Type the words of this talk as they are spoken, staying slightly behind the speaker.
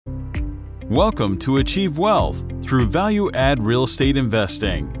Welcome to Achieve Wealth through Value Add Real Estate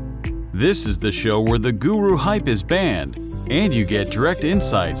Investing. This is the show where the guru hype is banned and you get direct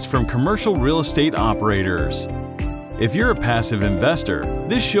insights from commercial real estate operators. If you're a passive investor,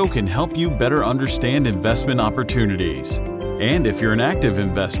 this show can help you better understand investment opportunities. And if you're an active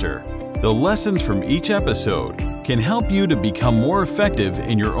investor, the lessons from each episode can help you to become more effective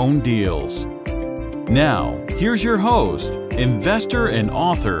in your own deals. Now, here's your host, investor and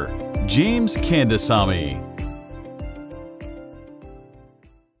author, James Kandasamy.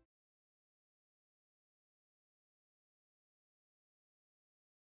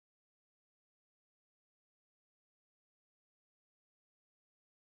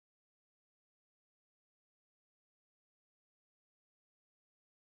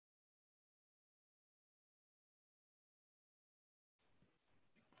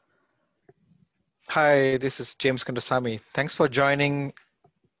 Hi, this is James Kandasamy. Thanks for joining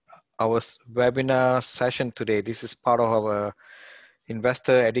our webinar session today. This is part of our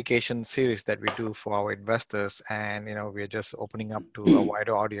investor education series that we do for our investors, and we're just opening up to a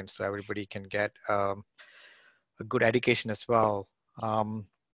wider audience so everybody can get a good education as well.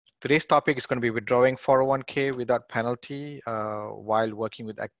 Today's topic is going to be withdrawing 401k without penalty while working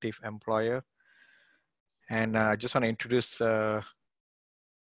with active employer. And I just want to introduce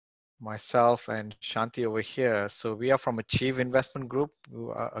myself and Shanti over here. So we are from Achieve Investment Group,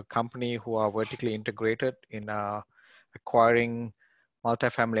 a company who are vertically integrated in acquiring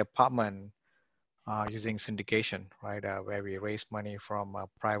multifamily apartment using syndication, right? Where we raise money from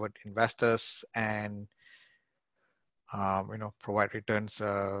private investors and provide returns,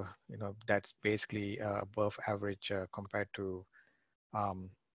 that's basically above average compared to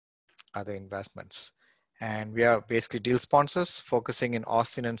other investments. And we are basically deal sponsors focusing in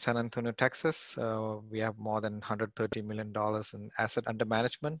Austin and San Antonio, Texas. We have more than $130 million in asset under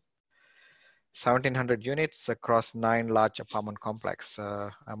management, 1,700 units across 9 large apartment complexes.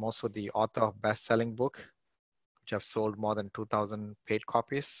 I'm also the author of best-selling book, which I've sold more than 2,000 paid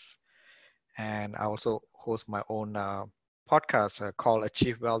copies. And I also host my own podcast called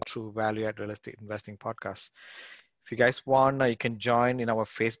Achieve Wealth through Value Add Real Estate Investing Podcast. If you guys want, you can join in our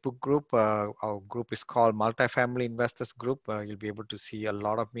Facebook group. Our group is called Multifamily Investors Group. You'll be able to see a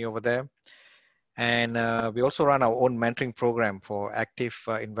lot of me over there. And we also run our own mentoring program for active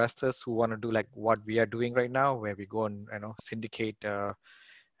investors who want to do like what we are doing right now, where we go and syndicate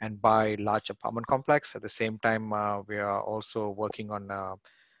and buy large apartment complex. At the same time, we are also working on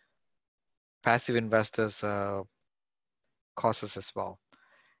passive investors courses as well.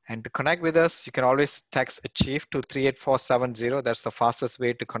 And to connect with us, you can always text Achieve to 38470. That's the fastest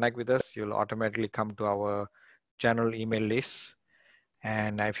way to connect with us. You'll automatically come to our general email list.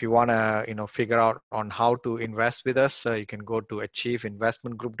 And if you want to, figure out on how to invest with us, you can go to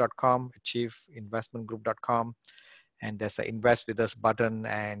achieveinvestmentgroup.com, achieveinvestmentgroup.com, and there's an Invest with Us button,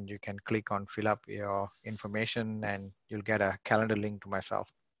 and you can click on fill up your information, and you'll get a calendar link to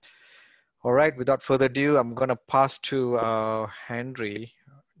myself. All right, without further ado, I'm going to pass to Henry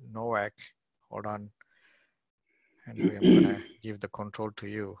Novak. Hold on. Henry, I'm going to give the control to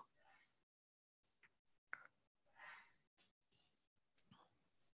you.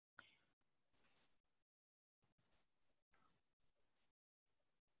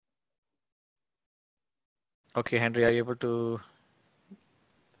 Okay, Henry, are you able to?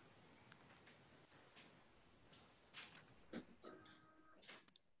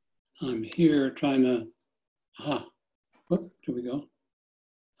 I'm here trying to, whoop, here we go.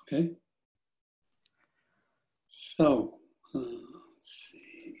 Okay. So, let's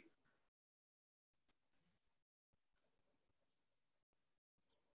see.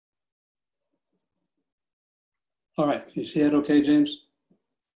 All right, you see it okay, James?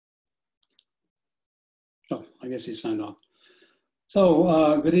 Oh, I guess he signed off.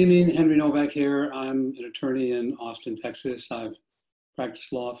 So, good evening, Henry Novak here. I'm an attorney in Austin, Texas. I've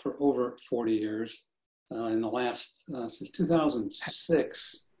practiced law for over 40 years. In the last, since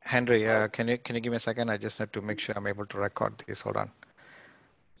 2006. Henry, can you give me a second? I just have to make sure I'm able to record this. Hold on.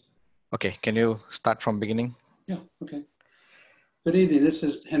 Okay, can you start from beginning? Yeah, okay. Good evening, this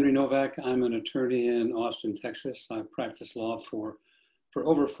is Henry Novak. I'm an attorney in Austin, Texas. I've practiced law for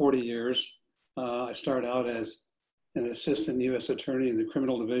over 40 years. I started out as an assistant U.S. attorney in the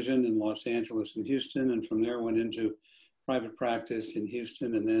criminal division in Los Angeles and Houston, and from there went into private practice in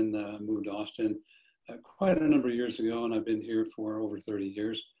Houston, and then moved to Austin quite a number of years ago, and I've been here for over 30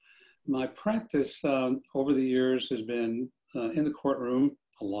 years. My practice over the years has been in the courtroom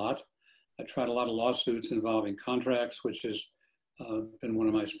a lot. I tried a lot of lawsuits involving contracts, which has been one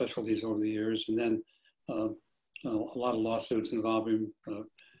of my specialties over the years, and then a lot of lawsuits involving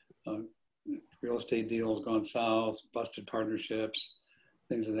real estate deals gone south, busted partnerships,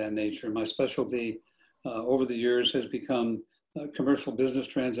 things of that nature. My specialty over the years has become commercial business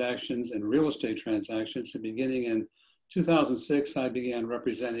transactions and real estate transactions. And beginning in 2006, I began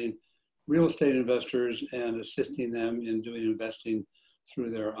representing real estate investors and assisting them in doing investing through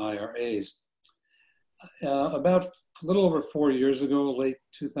their IRAs. About a little over 4 years ago, late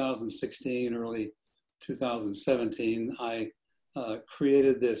 2016, early 2017, I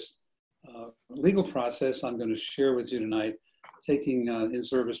created this legal process I'm going to share with you tonight, taking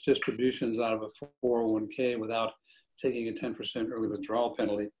in-service distributions out of a 401k without taking a 10% early withdrawal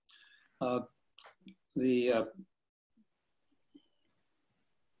penalty.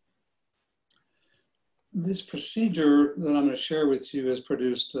 This procedure that I'm going to share with you has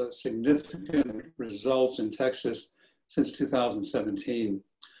produced significant results in Texas since 2017.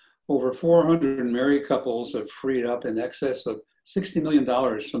 Over 400 married couples have freed up in excess of $60 million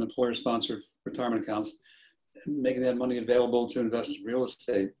from employer-sponsored retirement accounts, making that money available to invest in real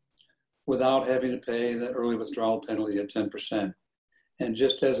estate without having to pay the early withdrawal penalty of 10%. And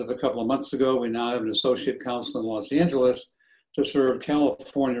just as of a couple of months ago, we now have an associate counsel in Los Angeles to serve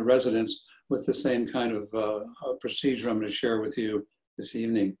California residents with the same kind of procedure I'm going to share with you this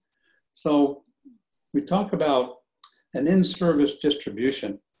evening. So we talk about an in-service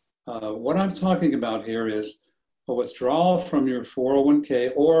distribution. What I'm talking about here is a withdrawal from your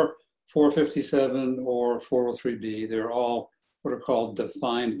 401k or 457 or 403b. They're all what are called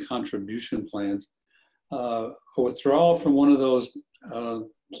defined contribution plans. A withdrawal from one of those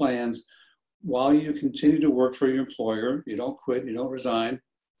plans while you continue to work for your employer. You don't quit, you don't resign.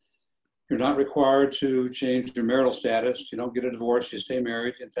 You're not required to change your marital status. You don't get a divorce, you stay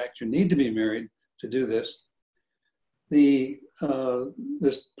married. In fact, you need to be married to do this.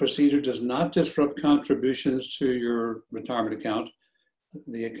 This procedure does not disrupt contributions to your retirement account.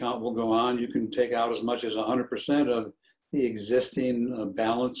 The account will go on. You can take out as much as 100% of the existing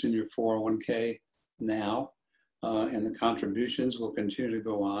balance in your 401k now, and the contributions will continue to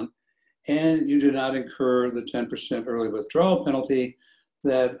go on. And you do not incur the 10% early withdrawal penalty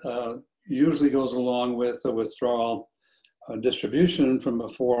that usually goes along with a withdrawal distribution from a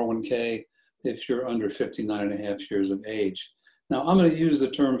 401k if you're under 59 and a half years of age. Now, I'm going to use the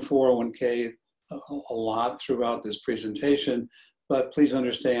term 401k a lot throughout this presentation, but please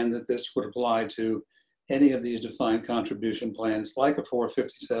understand that this would apply to any of these defined contribution plans like a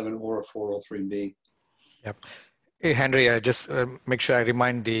 457 or a 403b. Yep. Hey, Henry, just make sure I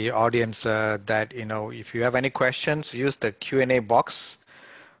remind the audience that, if you have any questions, use the Q&A box,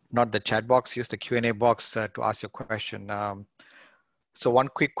 not the chat box, use the Q&A box to ask your question. So one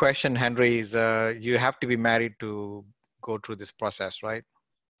quick question, Henry, is you have to be married to go through this process, right?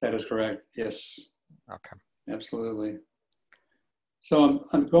 That is correct, yes. Okay. Absolutely. So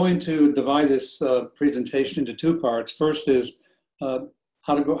I'm going to divide this presentation into two parts. First is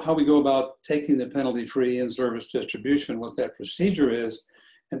how we go about taking the penalty-free in-service distribution, what that procedure is.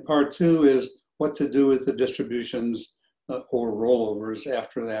 And part two is what to do with the distributions or rollovers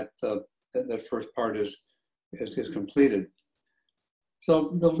after that first part is completed.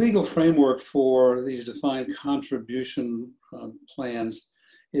 So the legal framework for these defined contribution plans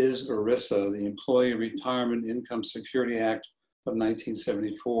is ERISA, the Employee Retirement Income Security Act of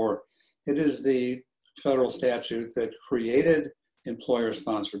 1974. It is the federal statute that created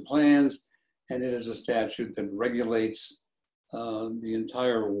employer-sponsored plans, and it is a statute that regulates the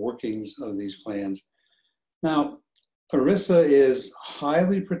entire workings of these plans. Now, ERISA is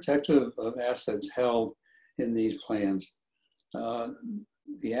highly protective of assets held in these plans.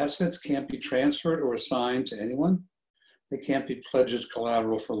 The assets can't be transferred or assigned to anyone. They can't be pledged as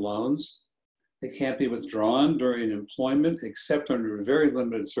collateral for loans. They can't be withdrawn during employment except under very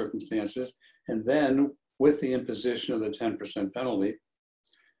limited circumstances, and then with the imposition of the 10% penalty.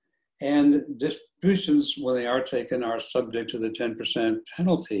 And distributions, when they are taken, are subject to the 10%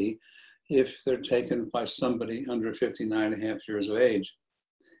 penalty if they're taken by somebody under 59 and a half years of age.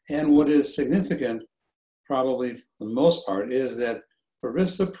 And what is significant, probably for the most part, is that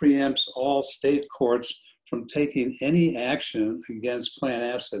ERISA preempts all state courts from taking any action against plan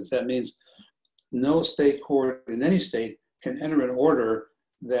assets. That means no state court in any state can enter an order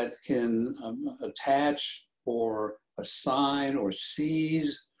that can attach or assign or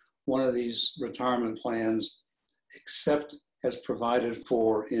seize one of these retirement plans except as provided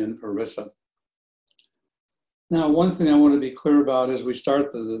for in ERISA. Now, one thing I want to be clear about as we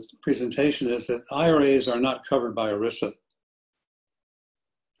start this presentation is that IRAs are not covered by ERISA.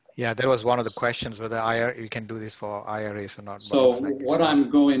 Yeah, that was one of the questions, whether you can do this for IRAs or not. So what I'm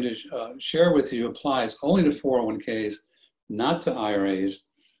going to share with you applies only to 401ks, not to IRAs.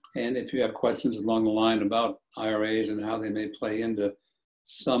 And if you have questions along the line about IRAs and how they may play into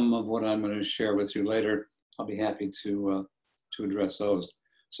some of what I'm going to share with you later, I'll be happy to address those.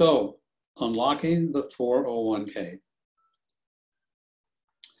 So, unlocking the 401k.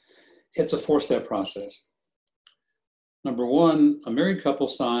 It's a four-step process. Number one, a married couple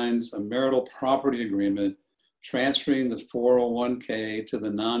signs a marital property agreement transferring the 401k to the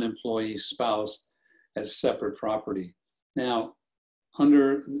non-employee spouse as separate property. Now,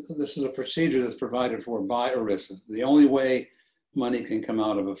 this is a procedure that's provided for by ERISA. The only way money can come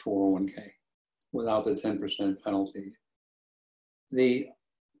out of a 401k without the 10% penalty. The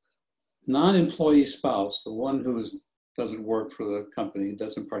non-employee spouse, the one who doesn't work for the company,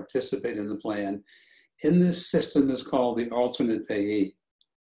 doesn't participate in the plan, in this system is called the alternate payee.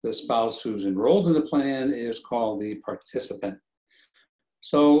 The spouse who's enrolled in the plan is called the participant.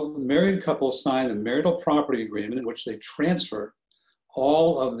 So married couples sign a marital property agreement in which they transfer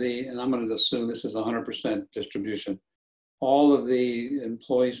all of the, and I'm going to assume this is 100% distribution, all of the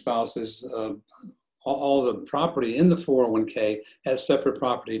employee spouses, all the property in the 401k as separate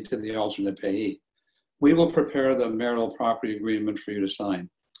property to the alternate payee. We will prepare the marital property agreement for you to sign.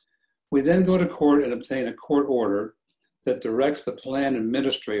 We then go to court and obtain a court order that directs the plan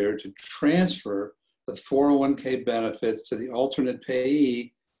administrator to transfer the 401k benefits to the alternate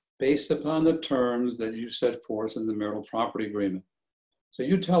payee based upon the terms that you set forth in the marital property agreement. So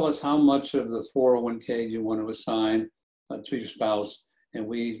you tell us how much of the 401k you want to assign to your spouse, and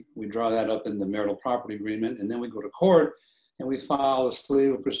we draw that up in the marital property agreement, and then we go to court and we file a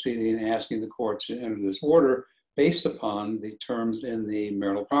legal proceeding asking the court to enter this order based upon the terms in the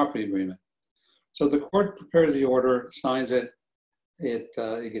marital property agreement. So the court prepares the order, signs it, it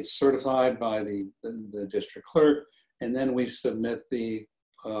gets certified by the district clerk, and then we submit the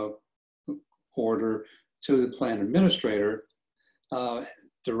order to the plan administrator,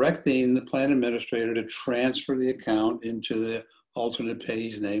 directing the plan administrator to transfer the account into the alternate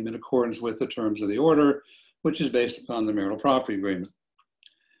payee's name in accordance with the terms of the order, which is based upon the marital property agreement.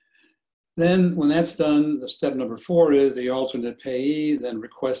 Then when that's done, the step number 4 is the alternate payee then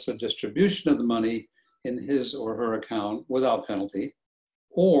requests a distribution of the money in his or her account without penalty,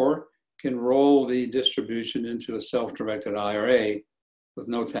 or can roll the distribution into a self-directed IRA with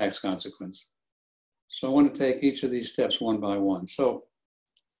no tax consequence. So I want to take each of these steps one by one. So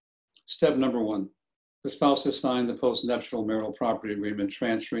step number 1, the spouses sign the post-nuptial marital property agreement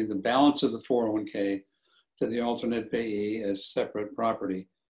transferring the balance of the 401k to the alternate payee as separate property.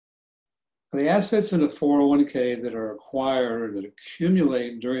 The assets in a 401k that are acquired, that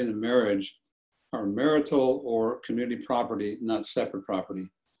accumulate during the marriage, are marital or community property, not separate property.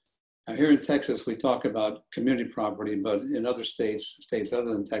 Now here in Texas, we talk about community property, but in other states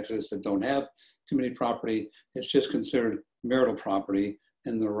other than Texas that don't have community property, it's just considered marital property,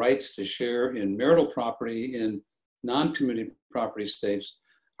 and the rights to share in marital property in non-community property states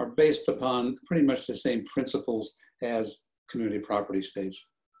are based upon pretty much the same principles as community property states.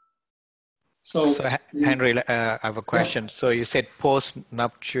 So Henry, I have a question. Yeah. So you said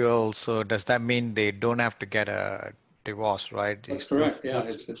post-nuptial, so does that mean they don't have to get a divorce, right? That's correct, yeah.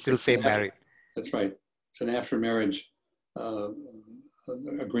 It's still stay married. That's right. It's an after-marriage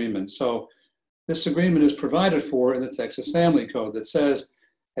agreement. So this agreement is provided for in the Texas Family Code that says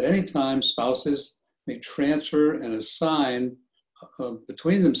at any time spouses may transfer and assign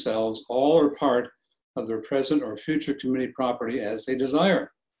between themselves all or part of their present or future community property as they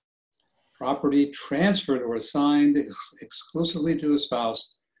desire. Property transferred or assigned exclusively to a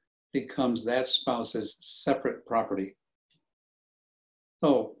spouse becomes that spouse's separate property.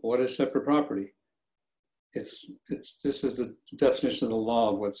 So what is separate property? This is the definition of the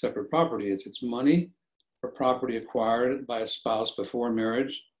law of what separate property is. It's money or property acquired by a spouse before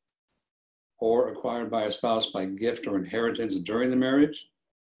marriage, or acquired by a spouse by gift or inheritance during the marriage.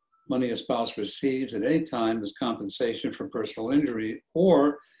 Money a spouse receives at any time as compensation for personal injury,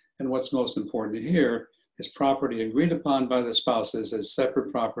 or, and what's most important here, is property agreed upon by the spouses as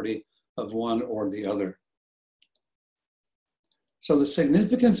separate property of one or the other. So the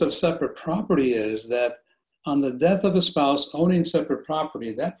significance of separate property is that on the death of a spouse owning separate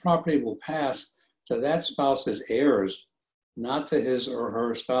property, that property will pass to that spouse's heirs, not to his or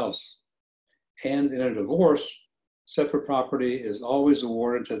her spouse. And in a divorce, separate property is always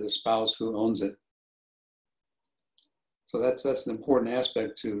awarded to the spouse who owns it. So that's an important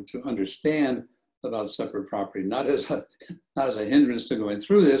aspect to understand about separate property, not as a hindrance to going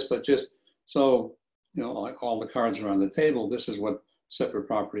through this, but just so, you know, like all the cards are on the table, this is what separate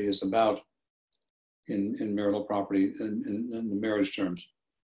property is about in marital property in the marriage terms.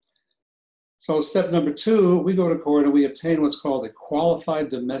 So step number 2, we go to court and we obtain what's called a qualified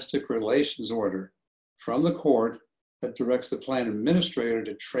domestic relations order from the court that directs the plan administrator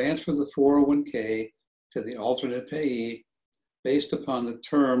to transfer the 401k to the alternate payee based upon the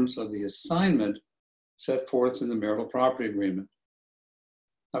terms of the assignment set forth in the marital property agreement.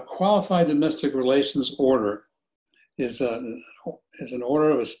 A qualified domestic relations order is an order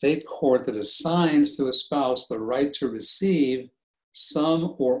of a state court that assigns to a spouse the right to receive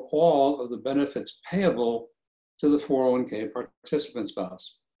some or all of the benefits payable to the 401k participant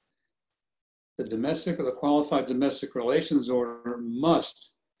spouse. The domestic or the qualified domestic relations order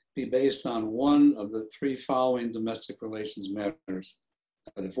must be based on one of the 3 following domestic relations matters: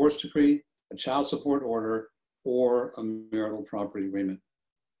 a divorce decree, a child support order, or a marital property agreement.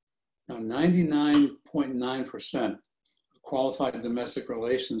 Now, 99.9% of qualified domestic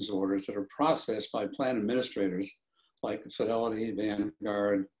relations orders that are processed by plan administrators like Fidelity,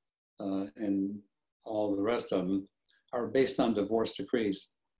 Vanguard, and all the rest of them are based on divorce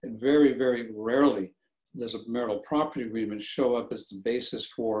decrees. And very, very rarely does a marital property agreement show up as the basis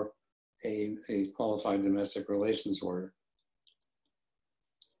for a qualified domestic relations order.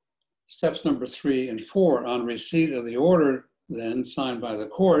 Steps number 3 and 4, on receipt of the order then signed by the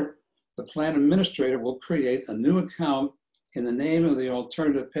court, the plan administrator will create a new account in the name of the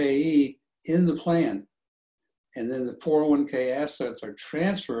alternative payee in the plan. And then the 401k assets are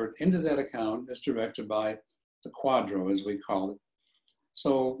transferred into that account as directed by the Quadro, as we call it.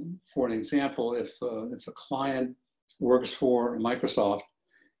 So for an example, if a client works for Microsoft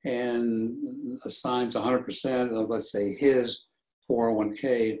and assigns 100% of, let's say, his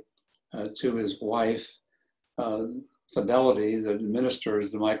 401k to his wife, Fidelity, that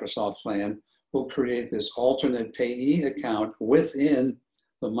administers the Microsoft plan, will create this alternate payee account within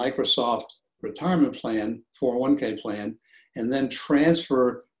the Microsoft retirement plan, 401k plan, and then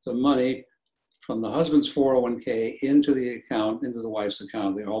transfer the money from the husband's 401k into the account, into the wife's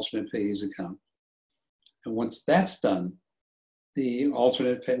account, the alternate payee's account. And once that's done,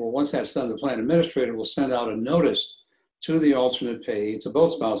 once that's done, the plan administrator will send out a notice to the alternate payee, to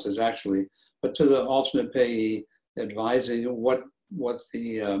both spouses actually, but to the alternate payee, advising what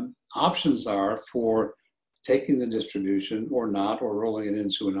the options are for taking the distribution or not, or rolling it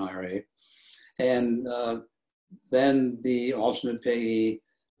into an IRA. And then the alternate payee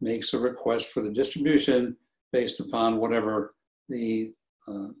makes a request for the distribution based upon whatever the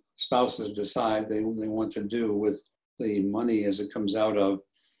spouses decide they want to do with the money as it comes out of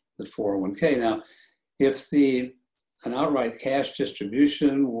the 401k. Now, if an outright cash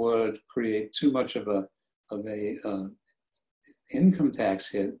distribution would create too much of a income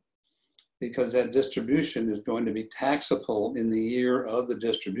tax hit, because that distribution is going to be taxable in the year of the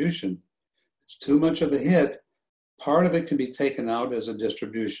distribution, it's too much of a hit. Part of it can be taken out as a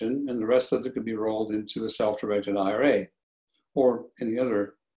distribution, and the rest of it could be rolled into a self-directed IRA or any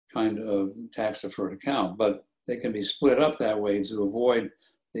other kind of tax-deferred account. But they can be split up that way to avoid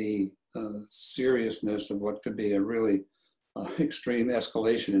the seriousness of what could be a really extreme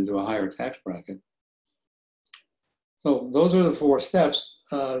escalation into a higher tax bracket. So those are the 4 steps,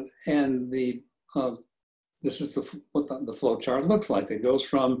 and this is what the flow chart looks like. It goes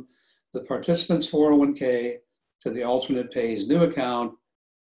from the participant's 401k to the alternate payee's new account,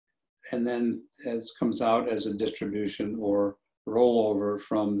 and then it comes out as a distribution or rollover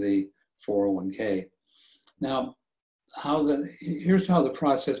from the 401k. Now, here's how the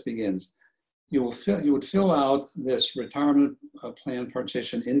process begins. You would fill out this retirement plan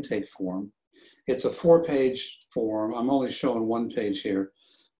partition intake form. It's a 4-page form. I'm only showing 1 page here,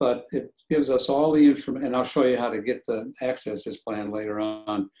 but it gives us all the information, and I'll show you how to get to access this plan later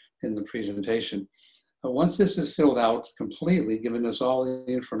on in the presentation. But once this is filled out completely, giving us all the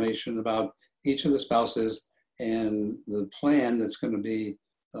information about each of the spouses and the plan that's going to be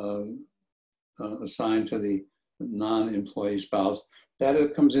assigned to the non-employee spouse, that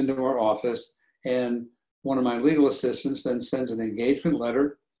it comes into our office, and one of my legal assistants then sends an engagement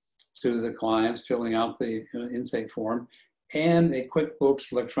letter to the clients filling out the intake form, and a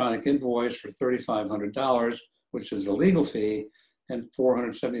QuickBooks electronic invoice for $3,500, which is a legal fee, and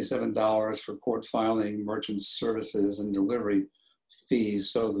 $477 for court filing, merchant services, and delivery fees.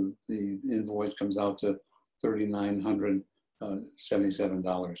 So the invoice comes out to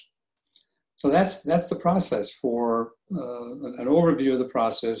 $3,977. So that's the process for an overview of the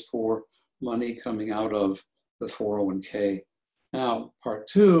process for money coming out of the 401k. Now, part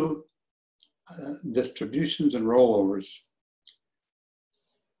 2, distributions and rollovers.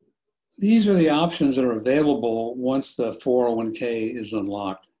 These are the options that are available once the 401k is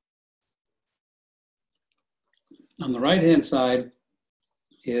unlocked. On the right-hand side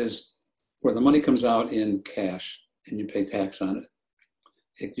is where the money comes out in cash and you pay tax on it.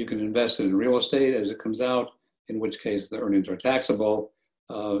 You can invest it in real estate as it comes out, in which case the earnings are taxable.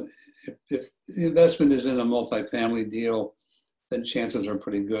 If the investment is in a multifamily deal, then chances are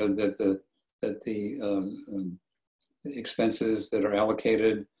pretty good that the expenses that are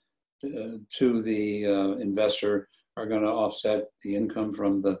allocated to the investor are going to offset the income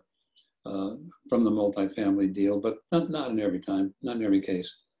from the multifamily deal, but not in every time, not in every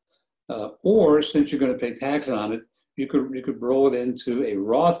case. Or since you're going to pay tax on it, you could roll it into a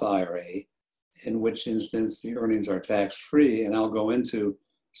Roth IRA, in which instance the earnings are tax-free, and I'll go into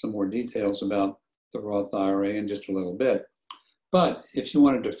some more details about the Roth IRA in just a little bit. But if you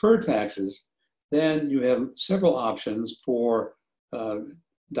want to defer taxes, then you have several options for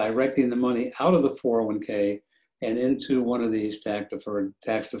directing the money out of the 401k and into one of these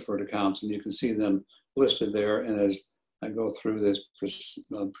tax-deferred accounts. And you can see them listed there. And as I go through this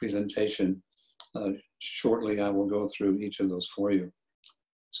presentation shortly, I will go through each of those for you.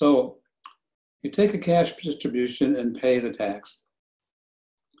 So you take a cash distribution and pay the tax.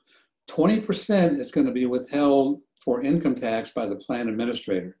 20% is going to be withheld for income tax by the plan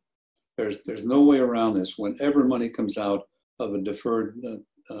administrator. There's no way around this. Whenever money comes out of a deferred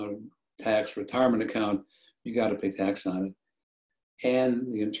tax retirement account, you got to pay tax on it.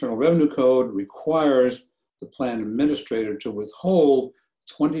 And the Internal Revenue Code requires the plan administrator to withhold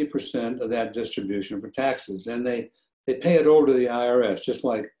 20% of that distribution for taxes. And they pay it over to the IRS, just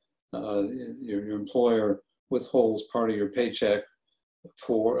like your employer withholds part of your paycheck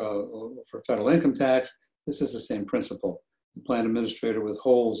for federal income tax. This is the same principle. The plan administrator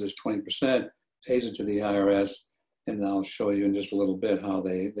withholds his 20%, pays it to the IRS, and I'll show you in just a little bit how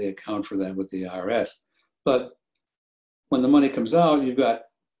they account for that with the IRS. But when the money comes out, you've got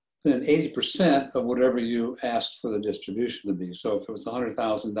then 80% of whatever you asked for the distribution to be. So if it was a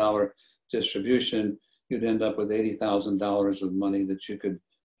 $100,000 distribution, you'd end up with $80,000 of money that you could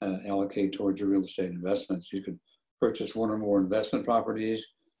allocate towards your real estate investments. You could purchase one or more investment properties.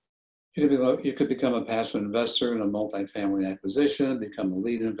 You could become a passive investor in a multifamily acquisition, become a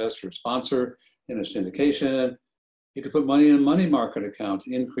lead investor or sponsor in a syndication. You could put money in a money market account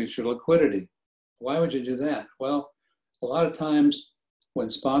to increase your liquidity. Why would you do that? Well, a lot of times when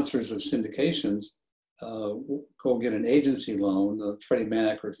sponsors of syndications go get an agency loan, a Freddie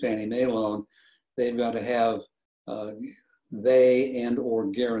Mac or Fannie Mae loan, they've got to have they and or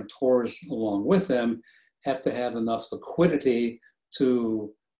guarantors along with them have to have enough liquidity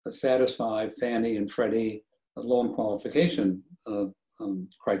to satisfy Fannie and Freddie loan qualification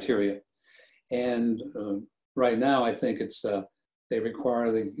criteria. And right now, I think it's they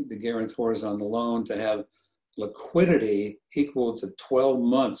require the guarantors on the loan to have liquidity equal to 12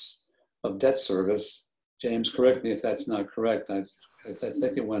 months of debt service. James, correct me if that's not correct. I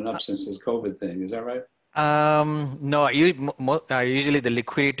think it went up since this COVID thing. Is that right? No, usually the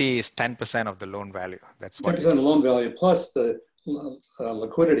liquidity is 10% of the loan value. That's what 10% of the loan value plus the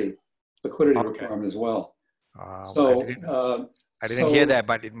liquidity okay. requirement as well. So I didn't hear that,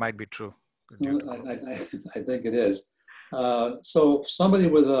 but it might be true. I think it is. So somebody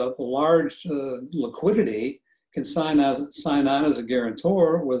with a large liquidity can sign on as a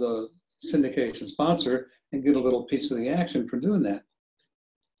guarantor with a syndication sponsor and get a little piece of the action for doing that.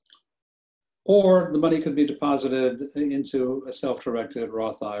 Or the money could be deposited into a self-directed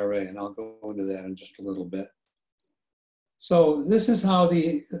Roth IRA, and I'll go into that in just a little bit. So this is how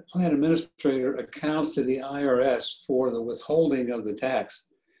the plan administrator accounts to the IRS for the withholding of the tax.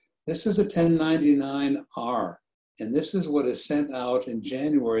 This is a 1099-R, and this is what is sent out in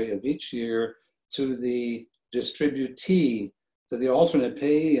January of each year to the distributee, to the alternate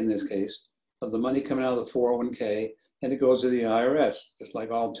payee in this case, of the money coming out of the 401k, and it goes to the IRS, just like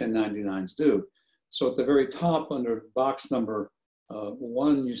all 1099s do. So at the very top under box number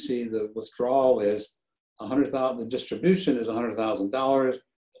 1, you see the withdrawal is $100,000, the distribution is $100,000, the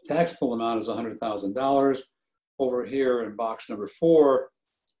taxable amount is $100,000. Over here in box number 4,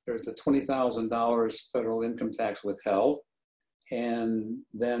 there's the $20,000 federal income tax withheld. And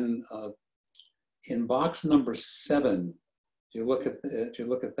then in box number 7, if you look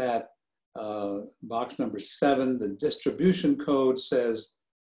at that, box number 7, the distribution code says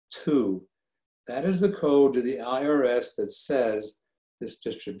 2. That is the code to the IRS that says this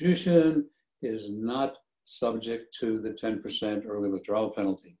distribution is not subject to the 10% early withdrawal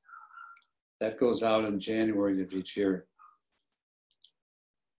penalty. That goes out in January of each year.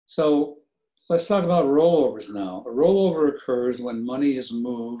 So let's talk about rollovers now. A rollover occurs when money is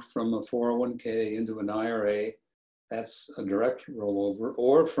moved from a 401k into an IRA. That's a direct rollover,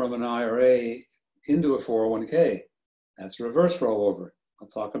 or from an IRA into a 401k. That's a reverse rollover. I'll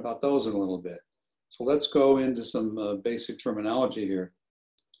talk about those in a little bit. So let's go into some basic terminology here.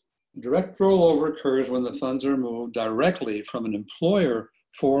 Direct rollover occurs when the funds are moved directly from an employer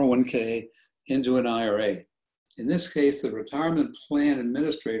 401k into an IRA. In this case, the retirement plan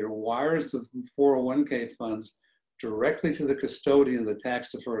administrator wires the 401k funds directly to the custodian of the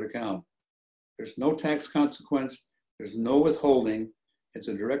tax-deferred account. There's no tax consequence, there's no withholding. It's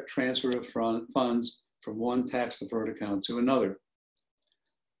a direct transfer of funds from one tax-deferred account to another.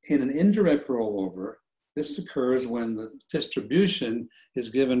 In an indirect rollover, this occurs when the distribution is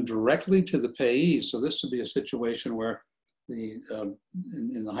given directly to the payee. So this would be a situation where in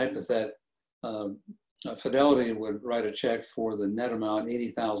the hypothetical, Fidelity would write a check for the net amount,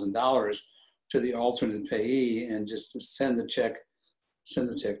 $80,000, to the alternate payee and just send the check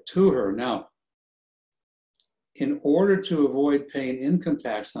to her. Now, in order to avoid paying income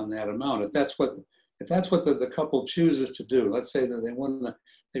tax on that amount, if that's what the couple chooses to do, let's say that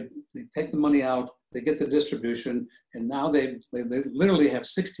they take the money out, they get the distribution, and now they literally have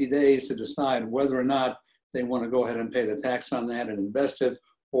 60 days to decide whether or not they want to go ahead and pay the tax on that and invest it,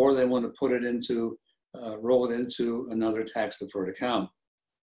 or they want to put it into, roll it into another tax-deferred account.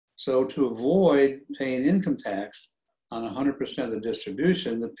 So to avoid paying income tax on 100% of the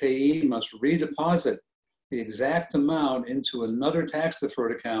distribution, the payee must redeposit the exact amount into another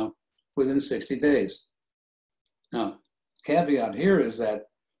tax-deferred account within 60 days. Now, caveat here is that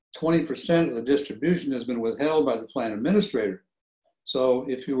 20% of the distribution has been withheld by the plan administrator. So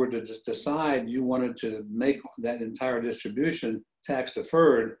if you were to just decide you wanted to make that entire distribution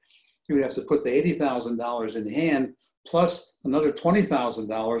tax-deferred, you would have to put the $80,000 in hand plus another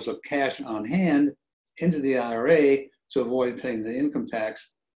 $20,000 of cash on hand into the IRA to avoid paying the income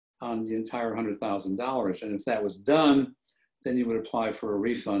tax on the entire $100,000. And if that was done, then you would apply for a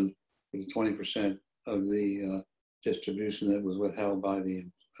refund for the 20% of the distribution that was withheld by the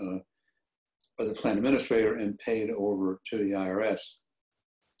plan administrator and paid over to the IRS.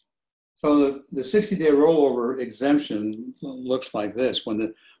 So the 60-day rollover exemption looks like this. When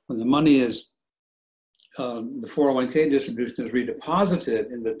the money is, the 401k distribution is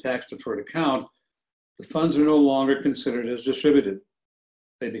redeposited in the tax-deferred account, the funds are no longer considered as distributed.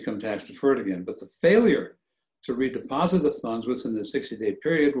 They become tax-deferred again. But the failure to redeposit the funds within the 60-day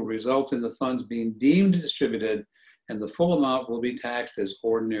period will result in the funds being deemed distributed, and the full amount will be taxed as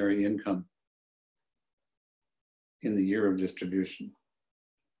ordinary income in the year of distribution.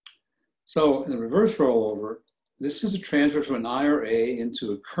 So in the reverse rollover, this is a transfer from an IRA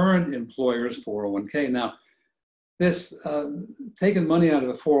into a current employer's 401k. Now, this taking money out of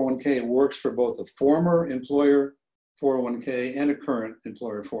a 401k works for both a former employer 401k and a current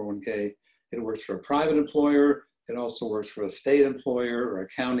employer 401k. It works for a private employer. It also works for a state employer or a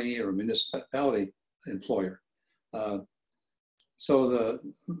county or a municipality employer. So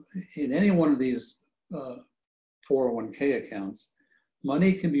in any one of these 401k accounts,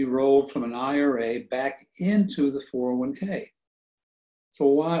 money can be rolled from an IRA back into the 401k. So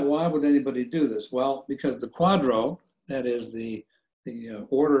why would anybody do this? Well, because the QDRO, that is the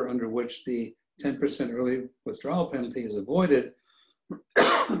order under which the 10% early withdrawal penalty is avoided,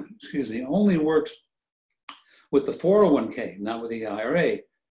 excuse me, only works with the 401k, not with the IRA.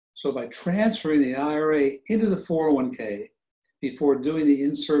 So by transferring the IRA into the 401k before doing the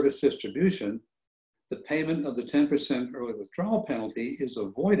in-service distribution, the payment of the 10% early withdrawal penalty is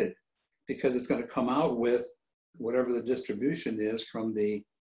avoided because it's going to come out with whatever the distribution is from the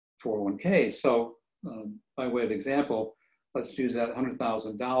 401k. So by way of example, let's use that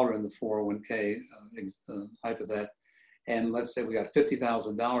 $100,000 in the 401k hypothetical, and let's say we got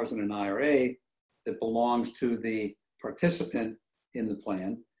 $50,000 in an IRA that belongs to the participant in the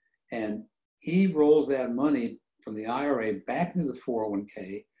plan, and he rolls that money from the IRA back into the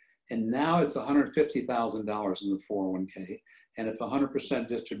 401k, and now it's $150,000 in the 401k, and if 100%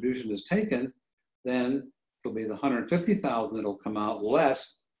 distribution is taken, then it'll be the $150,000 that'll come out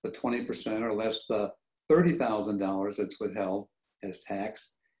less the 20% or less the $30,000 that's withheld as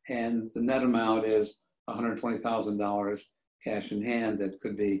tax, and the net amount is $120,000 cash in hand that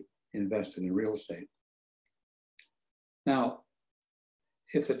could be invested in real estate. Now,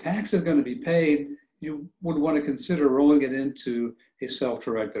 if the tax is going to be paid, you would want to consider rolling it into a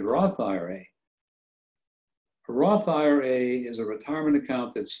self-directed Roth IRA. A Roth IRA is a retirement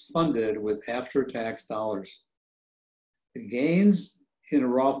account that's funded with after-tax dollars. The gains in a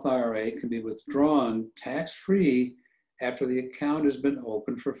Roth IRA can be withdrawn tax-free after the account has been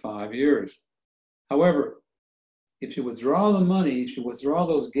open for 5 years. However, if you withdraw the money, if you withdraw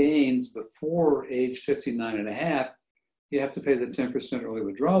those gains before age 59 and a half, you have to pay the 10% early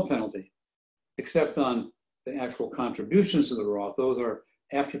withdrawal penalty, except on the actual contributions to the Roth. Those are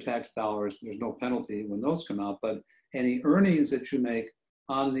after-tax dollars, there's no penalty when those come out, but any earnings that you make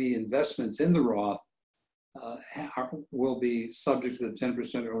on the investments in the Roth will be subject to the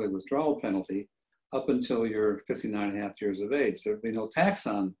 10% early withdrawal penalty up until you're 59 and a half years of age. There'll be no tax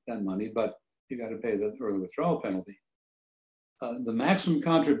on that money, but you got to pay the early withdrawal penalty. The maximum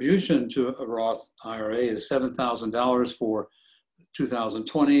contribution to a Roth IRA is $7,000 for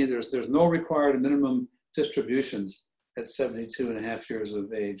 2020. There's no required minimum distributions at 72 and a half years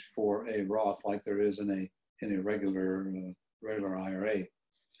of age for a Roth like there is in a regular IRA.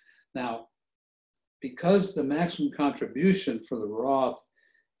 Now, because the maximum contribution for the Roth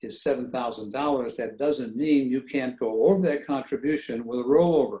is $7,000, that doesn't mean you can't go over that contribution with a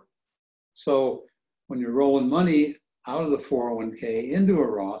rollover. So when you're rolling money out of the 401k into a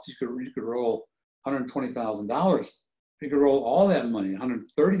Roth, you could roll $120,000. You could roll all that money,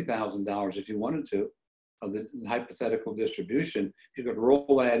 $130,000 if you wanted to, of the hypothetical distribution. You could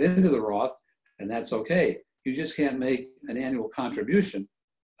roll that into the Roth, and that's okay. You just can't make an annual contribution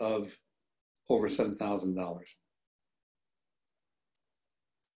of over $7,000.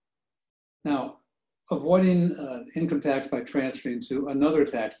 Now, avoiding income tax by transferring to another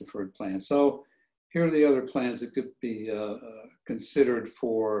tax-deferred plan. So here are the other plans that could be considered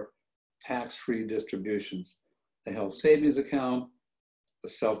for tax-free distributions. The health savings account, the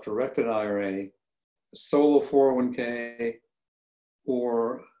self-directed IRA, a solo 401k,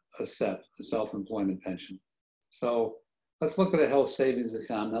 or a SEP, a self-employment pension. So let's look at a health savings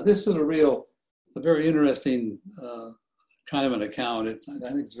account. Now this is a very interesting kind of an account. I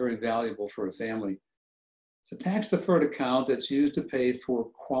think it's very valuable for a family. It's a tax-deferred account that's used to pay for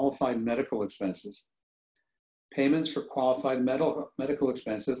qualified medical expenses. Payments for qualified medical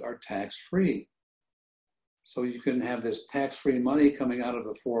expenses are tax-free. So you can have this tax-free money coming out of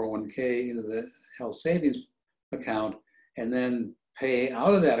a 401k into the health savings account and then pay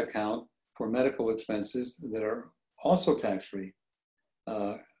out of that account for medical expenses that are also tax-free.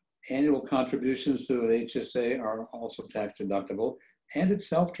 Annual contributions to an HSA are also tax deductible, and it's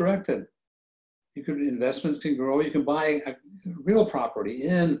self-directed. Investments can grow. You can buy a real property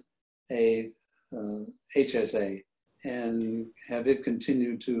in a HSA and have it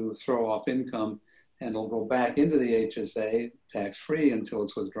continue to throw off income, and it'll go back into the HSA tax-free until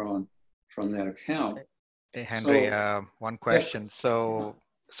it's withdrawn from that account. Hey, Henry, one question. Yes. So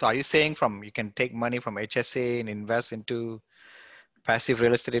are you saying you can take money from HSA and invest into passive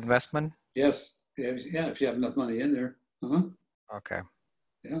real estate investment? Yes. Yeah, if you have enough money in there. Okay.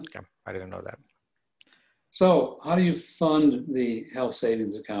 Yeah. Okay. I didn't know that. So how do you fund the health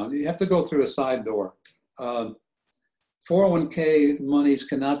savings account? You have to go through a side door. 401k monies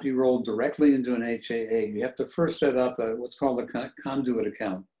cannot be rolled directly into an HAA. You have to first set up what's called a conduit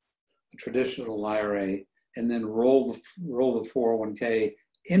account, a traditional IRA, and then roll the 401k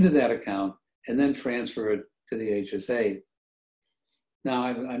into that account and then transfer it to the HSA. Now,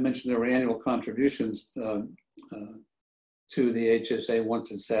 I mentioned there were annual contributions to the HSA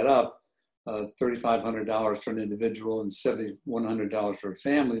once it's set up, $3,500 for an individual and $7,100 for a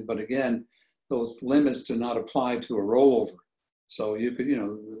family. But again, those limits do not apply to a rollover. So you could,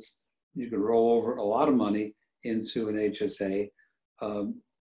 you could roll over a lot of money into an HSA,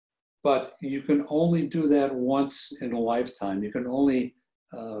 but you can only do that once in a lifetime. You can only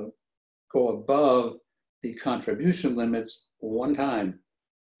go above the contribution limits one time.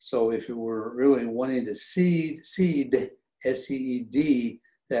 So if you were really wanting to seed, S-E-E-D,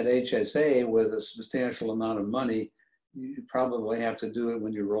 that HSA with a substantial amount of money, you probably have to do it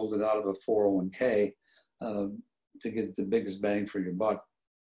when you rolled it out of a 401k to get the biggest bang for your buck.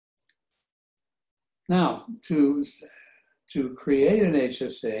 Now, to create an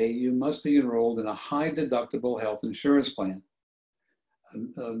HSA, you must be enrolled in a high deductible health insurance plan.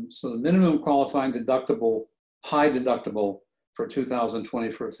 So the minimum qualifying deductible, high deductible for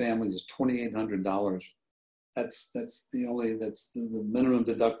 2020 for a family is $2,800. That's the minimum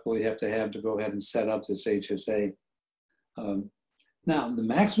deductible you have to go ahead and set up this HSA. Now, the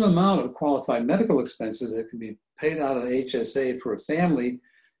maximum amount of qualified medical expenses that can be paid out of the HSA for a family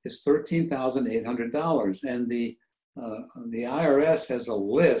is $13,800, and the IRS has a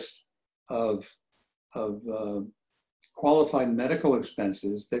list of qualified medical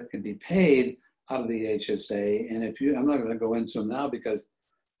expenses that can be paid out of the HSA. And I'm not going to go into them now because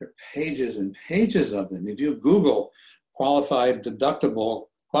there are pages and pages of them. If you Google qualified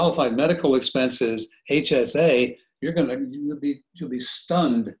medical expenses HSA, you'll be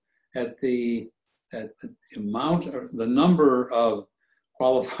stunned at the amount or the number of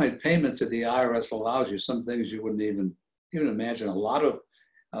qualified payments that the IRS allows you. Some things you wouldn't even imagine. A lot of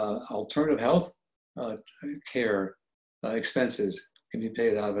alternative health care expenses can be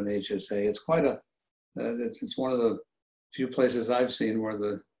paid out of an HSA. It's quite a, it's one of the few places I've seen where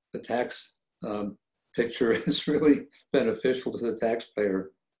the tax picture is really beneficial to the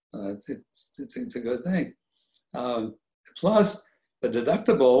taxpayer. It's a good thing. Plus, the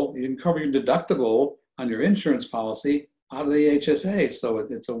deductible, you can cover your deductible on your insurance policy out of the HSA. So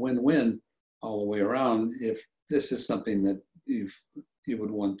it's a win-win all the way around if this is something that you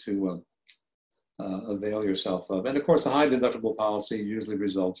would want to avail yourself of. And of course, a high deductible policy usually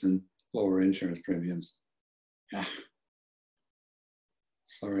results in lower insurance premiums.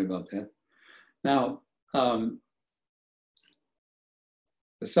 Sorry about that. Now, the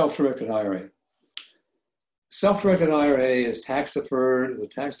self-directed IRA. Self-directed IRA is tax-deferred, is a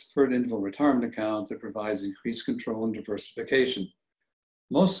tax-deferred interval retirement account that provides increased control and diversification.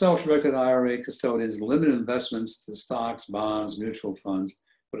 Most self-directed IRA custodians limit investments to stocks, bonds, mutual funds,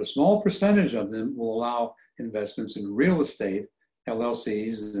 but a small percentage of them will allow investments in real estate,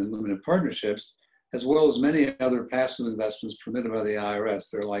 LLCs, and limited partnerships, as well as many other passive investments permitted by the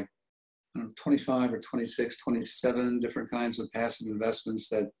IRS. There are like 25 or 26, 27 different kinds of passive investments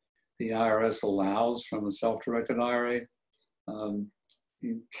that the IRS allows from a self-directed IRA.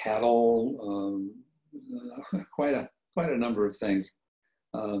 Cattle, quite a number of things.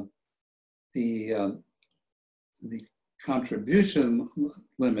 The contribution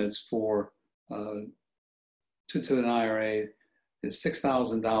limits for to an IRA is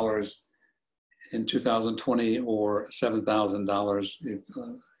 $6,000 in 2020 or $7,000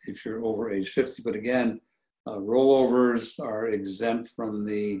 if you're over age 50. But again, rollovers are exempt from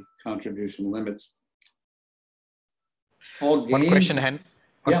the contribution limits. All gains, one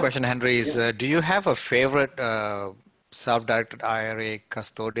question, Henry, is do you have a favorite self-directed IRA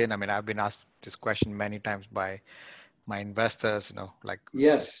custodian? I mean, I've been asked this question many times by my investors, like.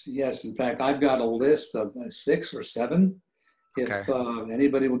 Yes. In fact, I've got a list of 6 or 7. If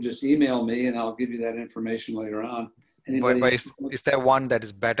anybody will just email me and I'll give you that information later on. But is there one that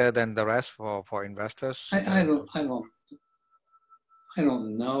is better than the rest for investors? I don't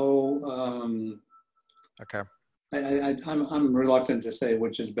know. Okay. I'm reluctant to say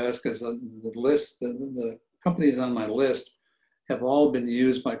which is best because the list, the companies on my list have all been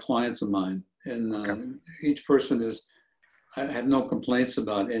used by clients of mine, and each person is. I have no complaints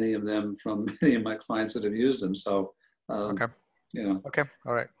about any of them from any of my clients that have used them. So. Okay.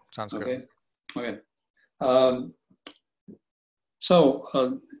 All right. Sounds good. Okay. So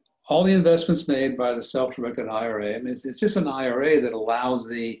all the investments made by the self-directed IRA, I mean, it's just an IRA that allows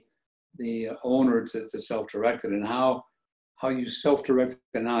the owner to self-direct it. And how you self-direct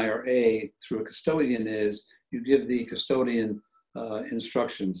an IRA through a custodian is you give the custodian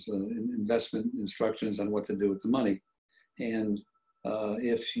instructions, investment instructions on what to do with the money. And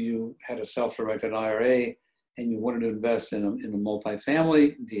if you had a self-directed IRA and you wanted to invest in a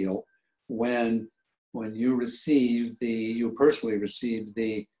multifamily deal, when you personally received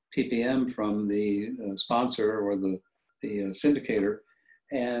the PPM from the sponsor or the syndicator,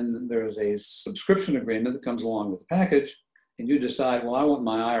 and there's a subscription agreement that comes along with the package, and you decide, well, I want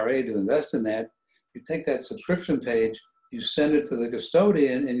my IRA to invest in that, you take that subscription page, you send it to the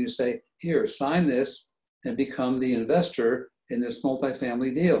custodian, and you say, here, sign this and become the investor in this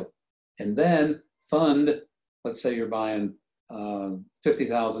multifamily deal. And then fund, let's say you're buying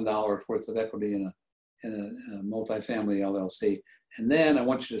 $50,000 worth of equity in a multifamily LLC. And then I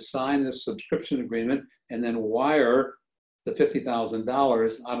want you to sign this subscription agreement and then wire the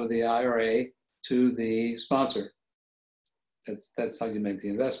 $50,000 out of the IRA to the sponsor. That's how you make the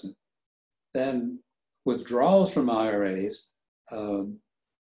investment. Then withdrawals from IRAs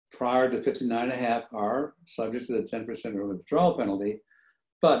prior to 59.5 are subject to the 10% early withdrawal penalty.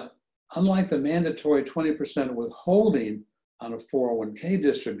 But unlike the mandatory 20% withholding on a 401k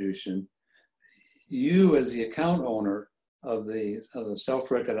distribution, you as the account owner of the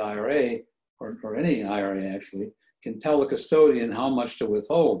self-directed IRA, or any IRA actually, can tell the custodian how much to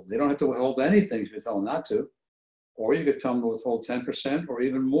withhold. They don't have to withhold anything if you tell them not to. Or you could tell them to withhold 10% or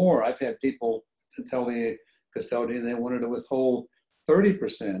even more. I've had people to tell the custodian they wanted to withhold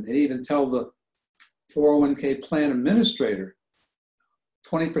 30%, and even tell the 401k plan administrator,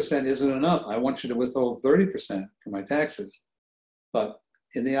 20% isn't enough. I want you to withhold 30% for my taxes. But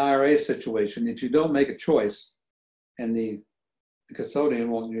in the IRA situation, if you don't make a choice, and the custodian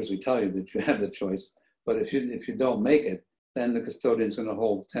won't usually tell you that you have the choice, but if you don't make it, then the custodian's going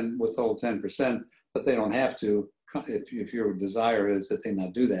to withhold 10%, but they don't have to if your desire is that they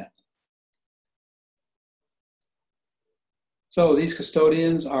not do that. So these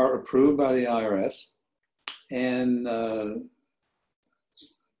custodians are approved by the IRS, and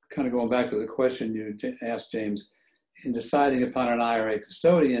kind of going back to the question you asked, James, in deciding upon an IRA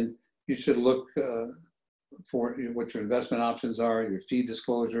custodian, you should look for what your investment options are, your fee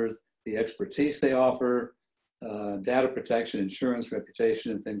disclosures, the expertise they offer, data protection, insurance,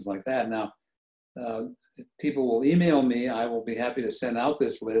 reputation, and things like that. Now, people will email me. I will be happy to send out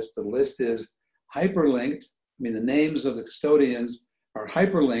this list. The list is hyperlinked. I mean, the names of the custodians are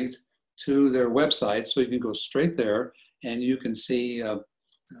hyperlinked to their website, so you can go straight there and you can see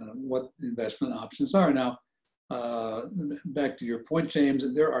what investment options are. Now, back to your point,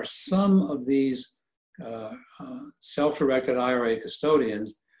 James, there are some of these self-directed IRA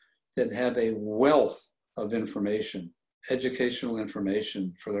custodians that have a wealth of information, educational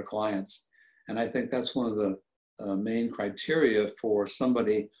information for their clients. And I think that's one of the main criteria for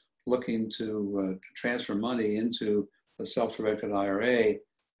somebody looking to transfer money into a self-directed IRA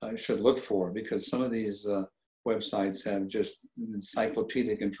should look for, because some of these websites have just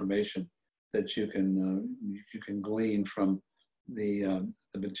encyclopedic information that you can glean from the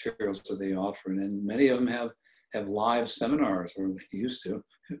materials that they offer. And many of them have live seminars, or they used to,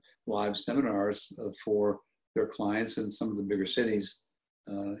 live seminars for their clients in some of the bigger cities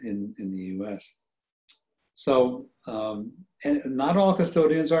in the US. So, and not all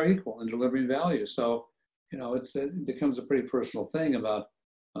custodians are equal in delivering value. So, it becomes a pretty personal thing about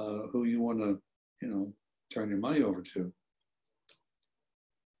who you want to, turn your money over to.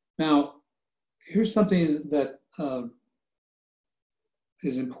 Now, here's something that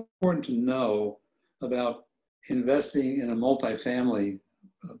is important to know about investing in a multifamily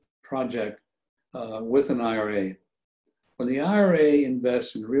project with an IRA. When the IRA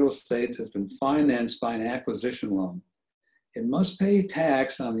invests in real estate that's been financed by an acquisition loan, it must pay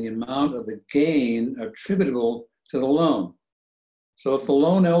tax on the amount of the gain attributable to the loan. So if the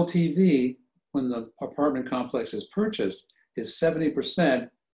loan LTV, when the apartment complex is purchased, is 70%,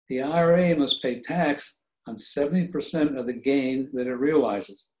 the IRA must pay tax on 70% of the gain that it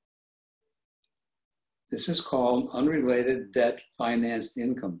realizes. This is called unrelated debt financed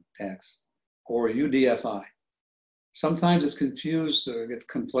income tax, or UDFI. Sometimes it's confused or gets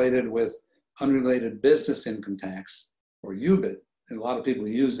conflated with unrelated business income tax, or UBIT. And a lot of people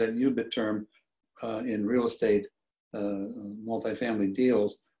use that UBIT term in real estate multifamily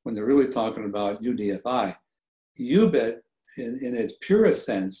deals when they're really talking about UDFI. UBIT, in its purest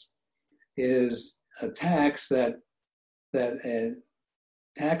sense, is a tax that a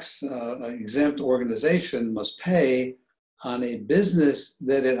tax exempt organization must pay on a business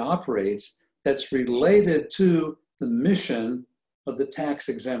that it operates that's related to the mission of the tax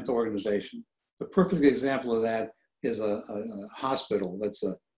exempt organization. The perfect example of that is a hospital that's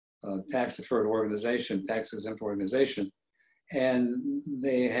a tax deferred organization, tax exempt organization, and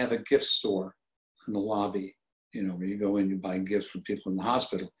they have a gift store in the lobby, where you go in, you buy gifts from people in the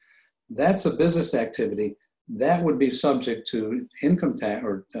hospital. That's a business activity that would be subject to income tax,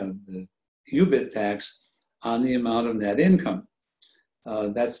 or the UBIT tax on the amount of net income.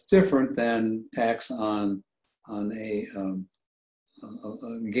 That's different than tax on a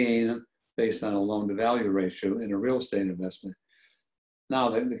gain based on a loan-to-value ratio in a real estate investment. Now,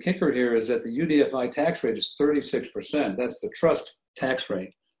 the kicker here is that the UDFI tax rate is 36%. That's the trust tax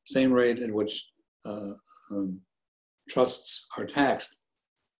rate, same rate at which trusts are taxed.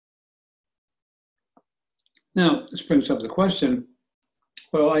 Now, this brings up the question,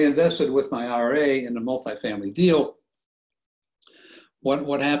 well, I invested with my IRA in a multifamily deal.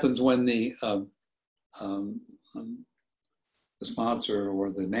 What happens when the sponsor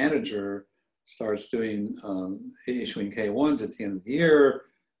or the manager starts issuing K-1s at the end of the year?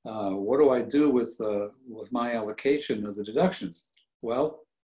 What do I do with my allocation of the deductions? Well,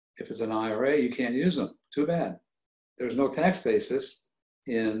 if it's an IRA, you can't use them. Too bad. There's no tax basis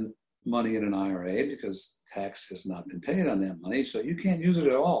in money in an IRA because tax has not been paid on that money, so you can't use it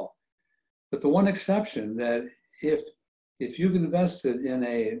at all. But the one exception that if you've invested in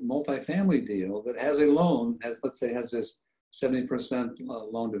a multifamily deal that has a loan, let's say has this 70%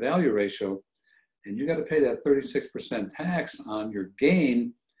 loan to value ratio, and you got to pay that 36% tax on your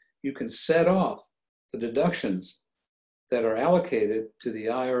gain, you can set off the deductions that are allocated to the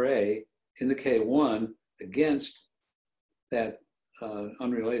IRA in the K-1 against that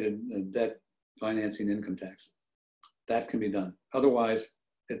unrelated debt financing income tax. That can be done. Otherwise,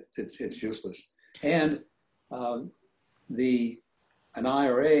 it's useless. And an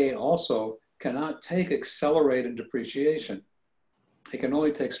IRA also cannot take accelerated depreciation. It can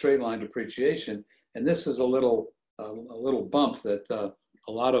only take straight line depreciation. And this is a little bump that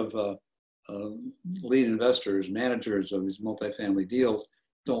a lot of lead investors, managers of these multifamily deals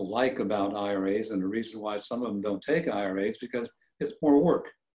don't like about IRAs. And the reason why some of them don't take IRAs because it's more work.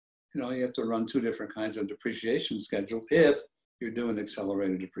 you have to run two different kinds of depreciation schedules if you're doing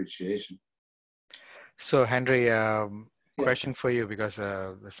accelerated depreciation. So Henry, question for you, because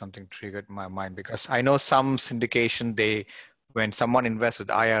there's something triggered my mind, because I know some syndication, when someone invests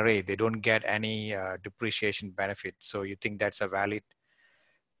with IRA, they don't get any depreciation benefit. So you think that's a valid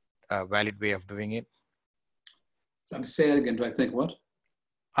way of doing it? Say it again. Do I think what?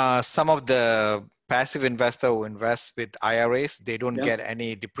 Some of the passive investor who invest with IRAs, they don't get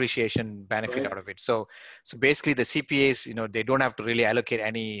any depreciation benefit out of it. So basically the CPAs, they don't have to really allocate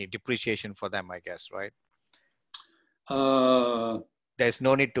any depreciation for them, I guess, right? There's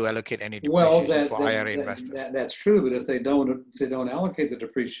no need to allocate any depreciation for IRA investors. That's true, but if they don't allocate the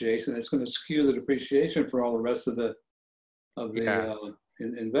depreciation, it's going to skew the depreciation for all the rest of the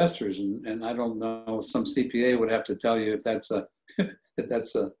investors. And I don't know, some CPA would have to tell you if that's the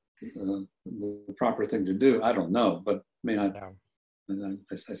proper thing to do. I don't know, but I mean,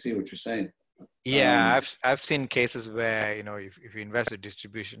 I see what you're saying. Yeah, I've seen cases where, if you invest with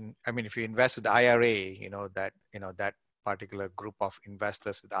distribution, if you invest with IRA, that particular group of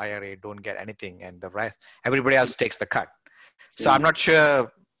investors with IRA don't get anything, and the rest, everybody else takes the cut. So I'm not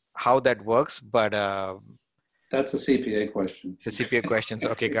sure how that works, but that's a CPA question. It's a CPA question. So,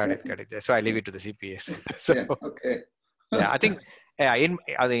 okay, got it. That's why I leave it to the CPAs. So, okay. I think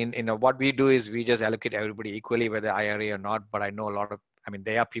what we do is we just allocate everybody equally, whether IRA or not. But I know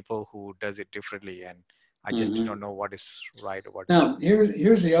there are people who does it differently, and I just don't know what is right or what. Now,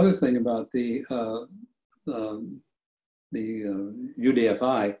 here's the other thing about the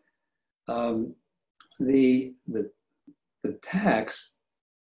UDFI. The tax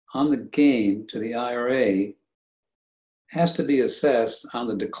on the gain to the IRA has to be assessed on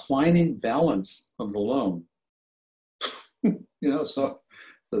the declining balance of the loan. So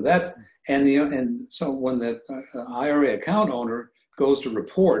when the IRA account owner goes to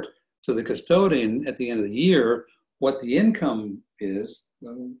report to the custodian at the end of the year what the income is,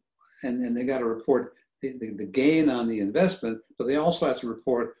 and they got to report the gain on the investment, but they also have to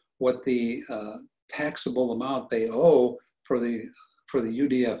report what the taxable amount they owe for the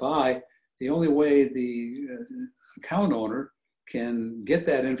UDFI. The only way the account owner can get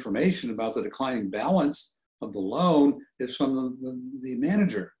that information about the declining balance of the loan is from the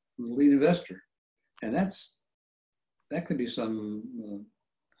manager, the lead investor, and that could be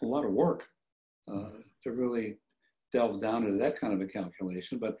a lot of work to really delve down into that kind of a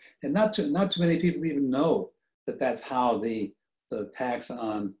calculation. And not too many people even know that that's how the tax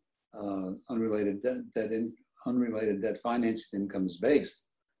on unrelated debt financing income is based,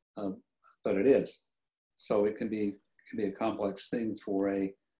 but it is. So it can be a complex thing for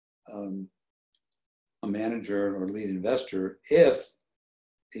a manager or lead investor if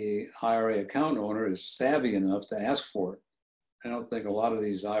the IRA account owner is savvy enough to ask for it. I don't think a lot of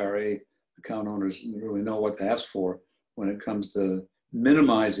these IRA account owners really know what to ask for when it comes to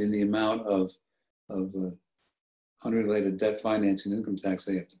minimizing the amount of unrelated debt financing income tax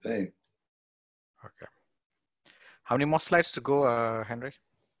they have to pay. Okay. How many more slides to go, Henry?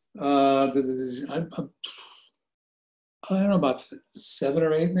 I don't know, about 7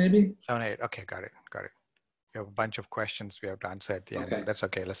 or 8 maybe. 7 or 8. Okay, got it. We have a bunch of questions we have to answer at the end. Okay. That's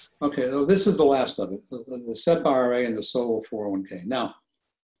okay. Okay, so this is the last of it, the SEP IRA and the solo 401k. Now,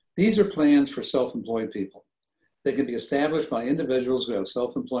 these are plans for self-employed people. They can be established by individuals who have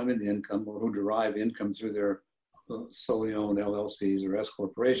self-employment income or who derive income through their solely owned LLCs or S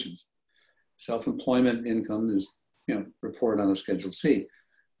corporations. Self-employment income is reported on a Schedule C.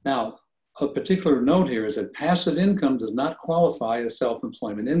 Now, a particular note here is that passive income does not qualify as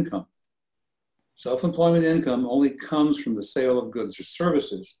self-employment income. Self-employment income only comes from the sale of goods or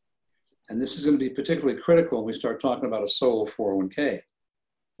services. And this is going to be particularly critical when we start talking about a solo 401k.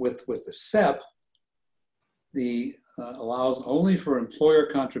 With the SEP, the allows only for employer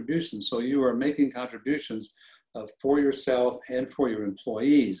contributions. So you are making contributions for yourself and for your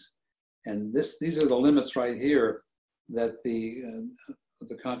employees. And these are the limits right here that the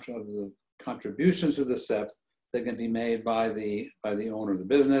contributions to the SEP that can be made by the owner of the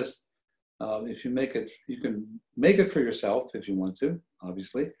business. If you make it, you can make it for yourself if you want to,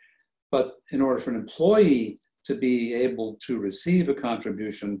 obviously. But in order for an employee to be able to receive a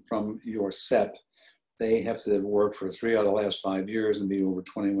contribution from your SEP, they have to have worked for 3 out of the last 5 years and be over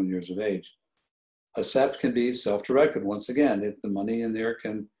 21 years of age. A SEP can be self-directed. Once again, if the money in there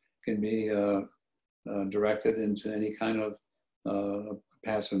can be directed into any kind of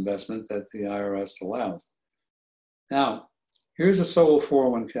passive investment that the IRS allows. Now, here's a solo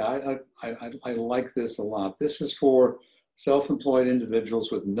 401k. I like this a lot. This is for self-employed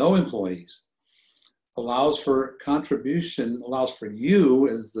individuals with no employees. allows for contribution, allows for you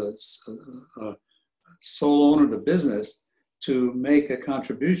as the sole owner of the business to make a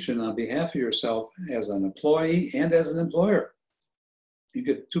contribution on behalf of yourself as an employee and as an employer. You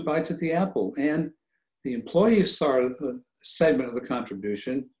get 2 bites at the apple. And the employee segment of the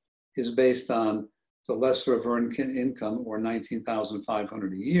contribution is based on the lesser of earned income, or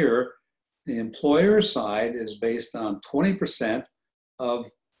 $19,500 a year. The employer side is based on 20% of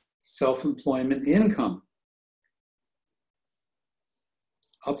self-employment income,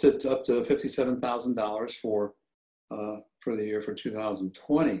 up to $57,000 for the year for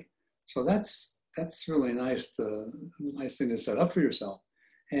 2020. So that's really nice thing to set up for yourself.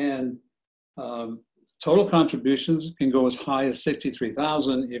 And total contributions can go as high as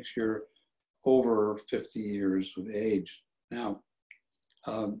 $63,000 if you're over 50 years of age. Now,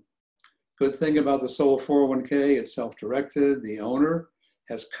 good thing about the solo 401k, it's self-directed. The owner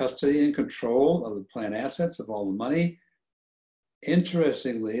has custody and control of the plan assets, of all the money.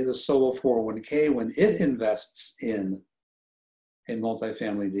 Interestingly, the solo 401k, when it invests in a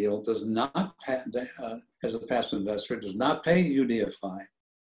multifamily deal, does not, as a passive investor, does not pay UDFI.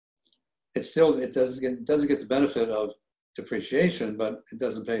 It doesn't get the benefit of depreciation, but it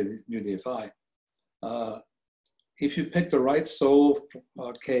doesn't pay the UDFI. If you pick the right solo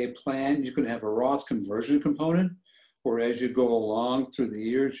K plan, you can have a Roth conversion component, where as you go along through the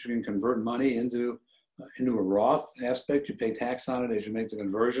years, you can convert money into a Roth aspect. You pay tax on it as you make the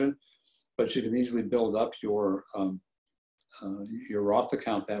conversion, but you can easily build up your Roth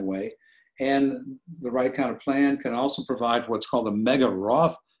account that way. And the right kind of plan can also provide what's called a mega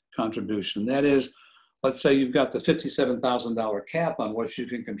Roth contribution. That is, let's say you've got the $57,000 cap on what you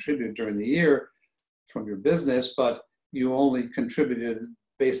can contribute during the year from your business, but you only contributed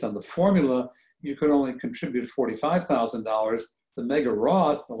based on the formula, you could only contribute $45,000. The mega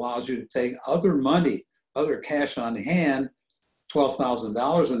Roth allows you to take other money, other cash on hand,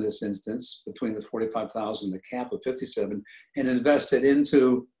 $12,000 in this instance, between the $45,000 and the cap of $57,000, and invest it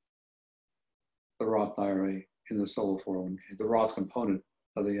into the Roth IRA in the solo 401k, the Roth component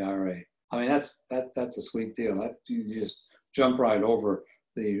of the IRA. I mean, that's a sweet deal. You just jump right over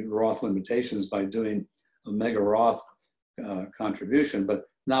the Roth limitations by doing a mega Roth contribution, but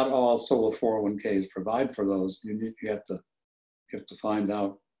not all solo 401ks provide for those. You have to find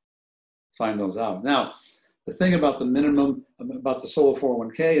those out. Now, the thing about the solo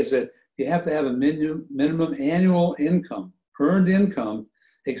 401k is that you have to have a minimum annual income, earned income,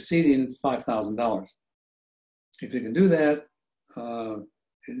 exceeding $5,000. If you can do that,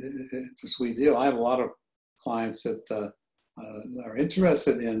 it's a sweet deal. I have a lot of clients that are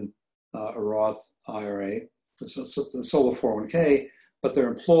interested in a Roth IRA, the solo 401k, but they're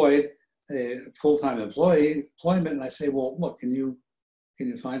employed, a full-time employment, and I say, well, look, can you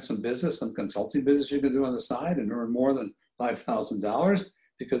find some business, some consulting business you can do on the side and earn more than $5,000?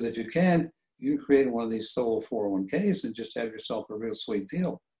 Because if you can create one of these solo 401ks and just have yourself a real sweet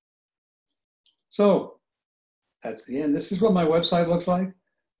deal. So that's the end. This is what my website looks like,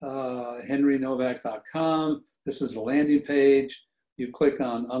 henrynovak.com. This is the landing page. You click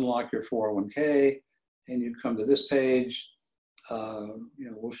on Unlock Your 401k, and you come to this page.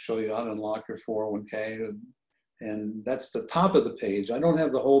 We'll show you how to unlock your 401k, and that's the top of the page. I don't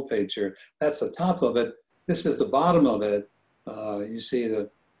have the whole page here. That's the top of it. This is the bottom of it. You see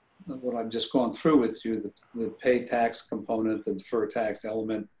what I've just gone through with you, the pay tax component, the deferred tax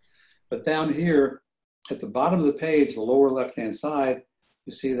element. But down here at the bottom of the page, the lower left-hand side,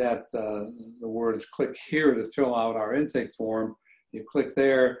 you see that the words click here to fill out our intake form. You click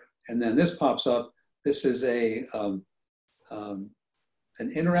there, and then this pops up. This is an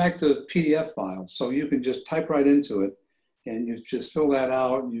interactive PDF file, so you can just type right into it, and you just fill that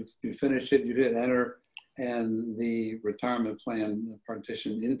out. You finish it. You hit enter, and the retirement plan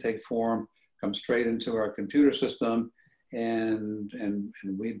partition intake form comes straight into our computer system, and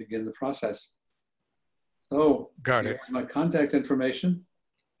we begin the process. So, got it. My contact information,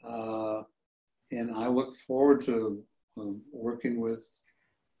 and I look forward to working with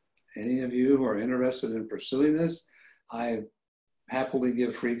any of you who are interested in pursuing this. I happily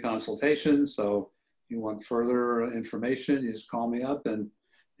give free consultations, so if you want further information, you just call me up and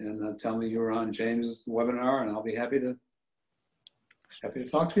tell me you're on James' webinar, and I'll be happy to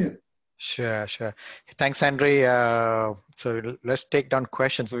talk to you. Sure. Thanks, Henry. So let's take down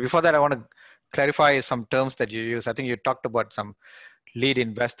questions. But before that, I want to clarify some terms that you use. I think you talked about some lead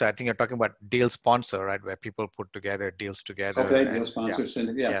investor. I think you're talking about deal sponsor, right? Where people put together deals together. Okay, deal sponsor.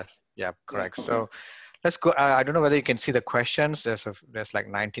 Yeah. Yes. Yeah, correct. Yeah, okay. So let's go. I don't know whether you can see the questions. There's like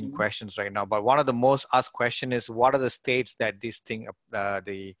 19 questions right now. But one of the most asked question is, what are the states that this thing,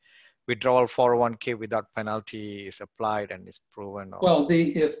 the withdrawal 401k without penalty is applied and is proven? Or... Well,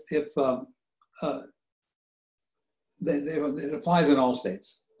 it applies in all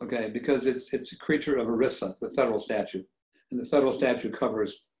states, okay, because it's a creature of ERISA, the federal statute, and the federal statute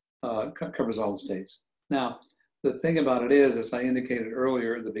covers all the states. Now, the thing about it is, as I indicated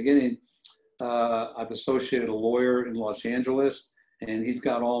earlier at the beginning, I've associated a lawyer in Los Angeles, and he's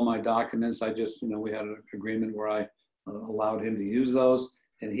got all my documents. I just, we had an agreement where I allowed him to use those,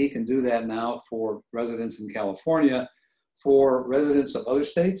 and he can do that now for residents in California. For residents of other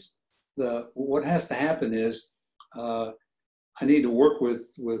states, what has to happen is I need to work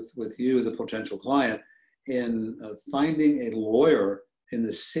with you, the potential client, in finding a lawyer in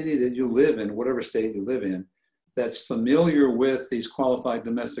the city that you live in, whatever state you live in, that's familiar with these qualified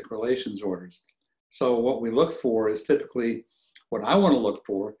domestic relations orders. So what we look for is typically, what I want to look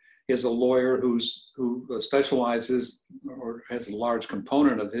for is a lawyer who specializes or has a large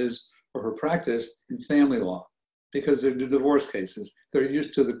component of his or her practice in family law, because they're divorce cases. They're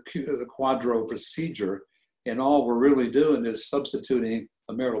used to the quadro procedure, and all we're really doing is substituting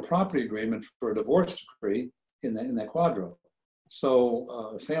a marital property agreement for a divorce decree in that quadro. So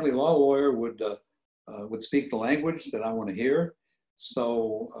a family law lawyer would speak the language that I want to hear.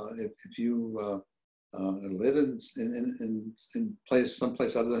 So if you live in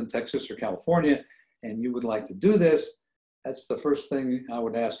someplace other than Texas or California, and you would like to do this, that's the first thing I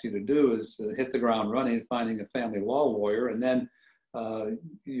would ask you to do, is hit the ground running, finding a family law lawyer, and then I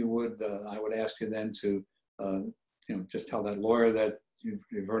would ask you then to just tell that lawyer that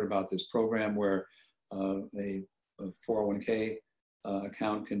you've heard about this program where a 401k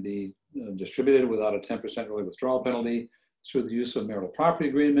account can be distributed without a 10% early withdrawal penalty through the use of a marital property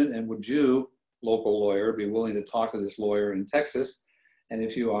agreement. And would you, local lawyer, be willing to talk to this lawyer in Texas? And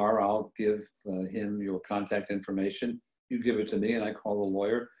if you are, I'll give him your contact information. You give it to me, and I call the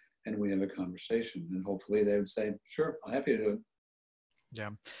lawyer, and we have a conversation. And hopefully they would say, sure, I'm happy to do it. Yeah.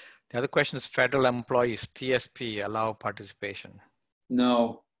 The other question is, federal employees, TSP, allow participation?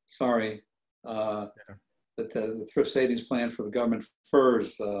 No, sorry. The Thrift Savings Plan for the government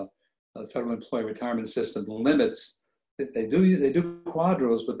FERS, the Federal Employee Retirement System, limits. They do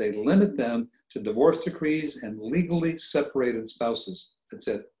quadros, but they limit them to divorce decrees and legally separated spouses. That's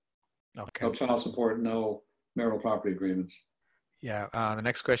it. Okay. No child support, no marital property agreements. Yeah. The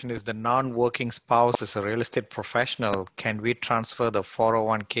next question is, the non-working spouse is a real estate professional. Can we transfer the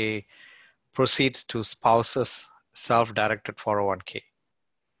 401k proceeds to spouse's self-directed 401k?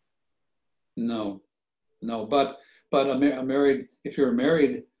 No, but if you're a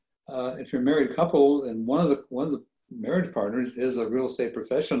married couple and one of the marriage partners is a real estate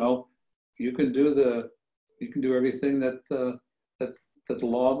professional, you can do everything that the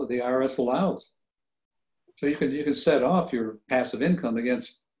law, that the IRS allows. So you can set off your passive income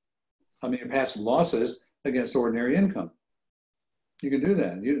your passive losses against ordinary income. You can do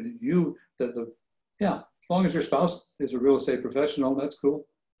that. As long as your spouse is a real estate professional, that's cool.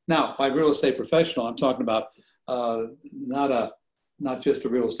 Now, by real estate professional, I'm talking about not just a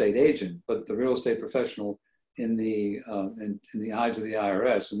real estate agent, but the real estate professional in the eyes of the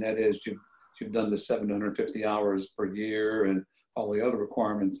IRS, and that is you've done the 750 hours per year and all the other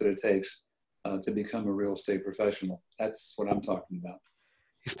requirements that it takes to become a real estate professional. That's what I'm talking about.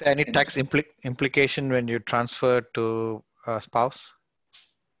 Is there any tax implication when you transfer to a spouse?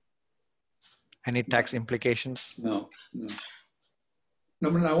 Any tax implications? No.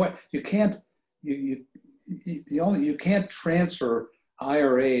 What you can't you can't transfer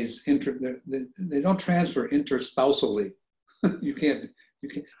IRAs they don't transfer interspousally.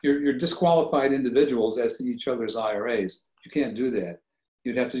 You're disqualified individuals as to each other's IRAs. You can't do that.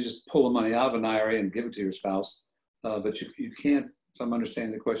 You'd have to just pull the money out of an IRA and give it to your spouse. But you can't, if I'm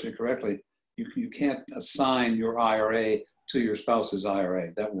understanding the question correctly, you can't assign your IRA to your spouse's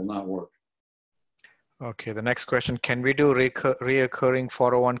IRA. That will not work. Okay, the next question, can we do reoccurring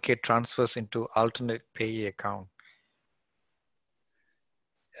 401k transfers into alternate payee account?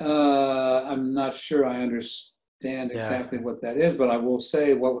 I'm not sure I understand exactly what that is, but I will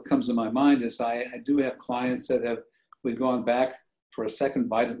say what comes to my mind is I do have clients that we've gone back for a second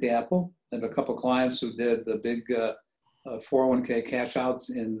bite at the apple. I have a couple clients who did the big 401k cash outs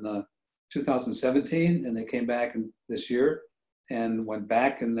in 2017, and they came back this year and went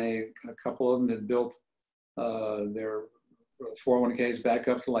back, and a couple of them had built their 401ks back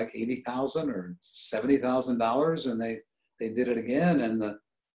up to like $80,000 or $70,000, and they did it again, and the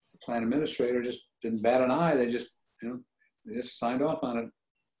plan administrator just didn't bat an eye. They just signed off on it.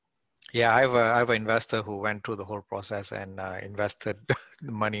 Yeah, I have an investor who went through the whole process and invested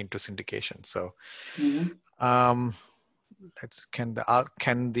the money into syndication. So Can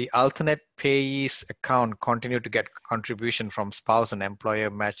the alternate payees account continue to get contribution from spouse and employer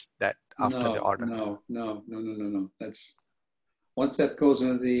match that after the order? No. That's once that goes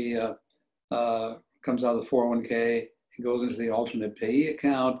into the comes out of the 401k, it goes into the alternate payee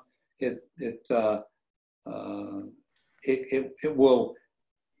account. It will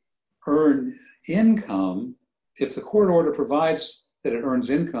earn income if the court order provides that it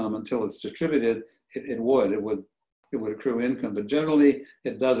earns income until it's distributed. It would accrue income, but generally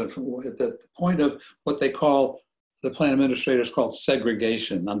it doesn't. At the point of what they call, the plan administrators call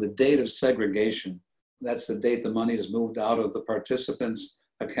segregation, on the date of segregation, that's the date the money is moved out of the participant's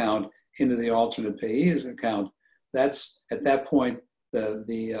account into the alternate payee's account. That's at that point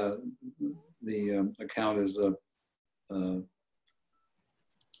the account is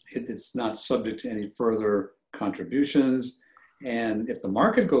it's not subject to any further contributions. And if the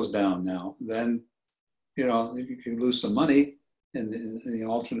market goes down now, then you can lose some money in the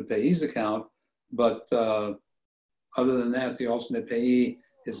alternate payee's account. But other than that, the alternate payee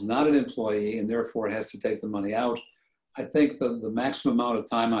is not an employee, and therefore it has to take the money out. I think the maximum amount of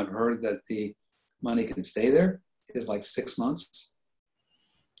time I've heard that the money can stay there is like 6 months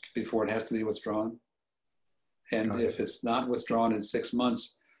before it has to be withdrawn. And if it's not withdrawn in 6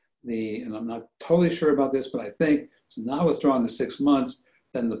 months, and I'm not totally sure about this, but I think it's not withdrawn in 6 months,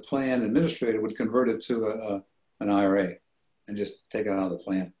 then the plan administrator would convert it to an IRA and just take it out of the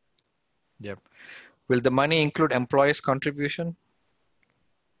plan. Yep. Will the money include employees' contribution?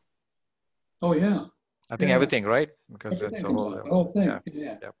 Oh, yeah. I think everything, right? Because everything that's the whole thing.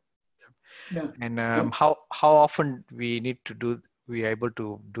 Yeah. Yeah. And how often we are able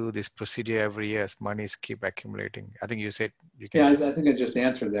to do this procedure every year as monies keep accumulating? I think you said you can. Yeah, I think I just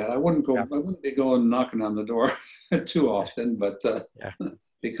answered that. I wouldn't be going knocking on the door too often, but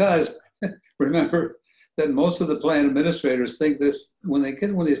because remember that most of the plan administrators think this, when they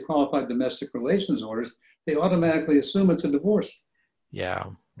get one of these qualified domestic relations orders, they automatically assume it's a divorce. Yeah.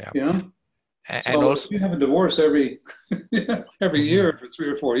 And also, if you have a divorce every year for 3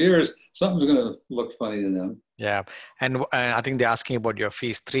 or 4 years, something's going to look funny to them. Yeah, and I think they're asking about your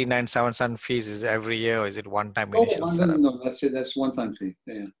fees. 3977 fees is every year, or is it one-time initial setup? No, that's one-time fee.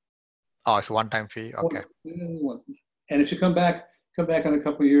 Yeah. Oh, it's one-time fee. Okay. And if you come back in a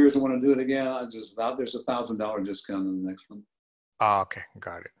couple of years and want to do it again, there's a $1,000 discount on the next one. Oh, okay,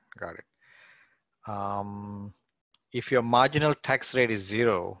 got it. If your marginal tax rate is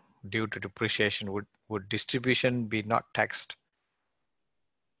 0 due to depreciation, would distribution be not taxed?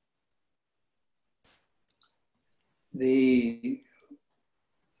 The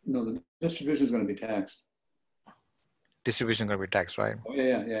distribution is going to be taxed. Distribution is going to be taxed, right? Oh,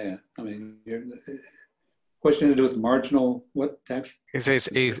 yeah. I mean, question to do with marginal what tax? It says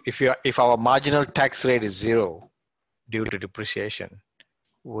if our marginal tax rate is 0 due to depreciation,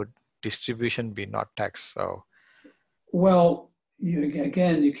 would distribution be not taxed? So, well, you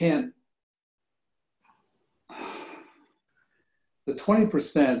can't. The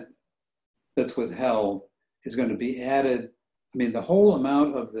 20% that's withheld is going to be added. I mean, the whole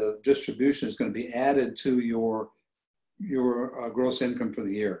amount of the distribution is going to be added to your gross income for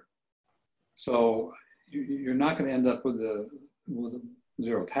the year. So you're not going to end up with a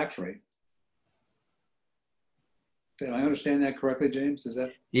 0 tax rate. Did I understand that correctly, James? Is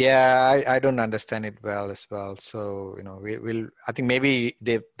that? Yeah, I don't understand it well as well. So, I think maybe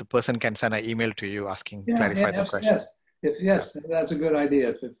the person can send an email to you asking, clarify the question. Yes, that's a good idea.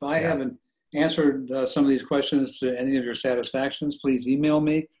 If I haven't answered some of these questions to any of your satisfactions, please email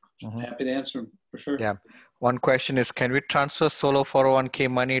me. I'm happy to answer them for sure. Yeah. One question is, can we transfer solo 401k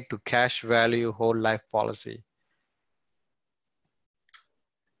money to cash value whole life policy?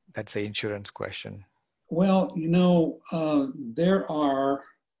 That's an insurance question. Well, there are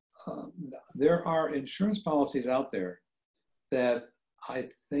insurance policies out there that I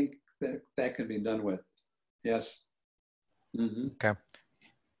think that can be done with. Yes. Mm-hmm. Okay.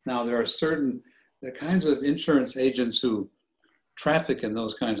 Now, there are the kinds of insurance agents who traffic in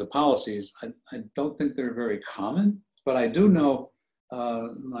those kinds of policies. I don't think they're very common, but I do know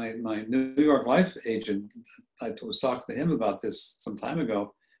my New York Life agent. I was talking to him about this some time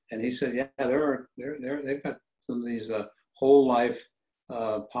ago, and he said, "Yeah, they've got some of these whole life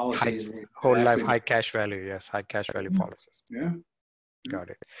policies, whole life high cash value. Yes, high cash value policies. Yeah, got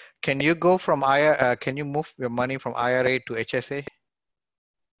it. Can you go from Can you move your money from IRA to HSA?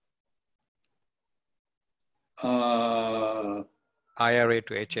 IRA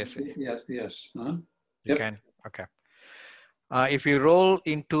to HSA. Yes. You can. Okay. If you roll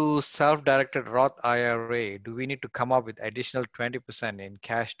into self-directed Roth IRA, do we need to come up with additional 20% in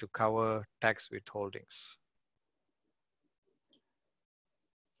cash to cover tax withholdings?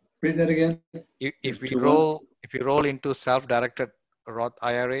 Read that again. If we roll into self-directed Roth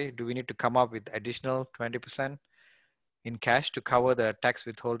IRA, do we need to come up with additional 20% in cash to cover the tax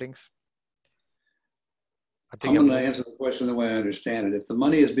withholdings? I'm going to answer the question the way I understand it. If the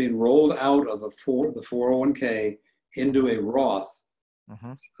money is being rolled out of the 401k into a Roth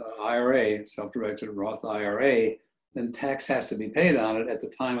IRA, self-directed Roth IRA, then tax has to be paid on it at the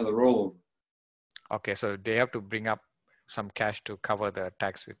time of the rollover. Okay, so they have to bring up some cash to cover the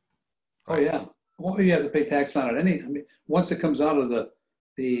tax with. Right? Oh yeah, well you have to pay tax on it. Once it comes out of the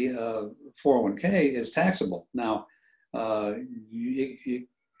 401k, it's taxable. Now, you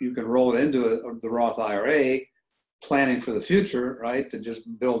can roll it into the Roth IRA, planning for the future, right? To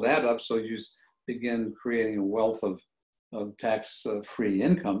just build that up, so you begin creating a wealth of tax-free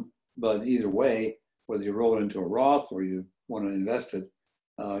income. But either way, whether you roll it into a Roth or you want to invest it,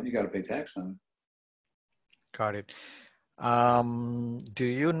 you got to pay tax on it. Got it. Do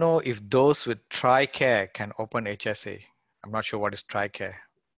you know if those with TRICARE can open HSA? I'm not sure what is TRICARE.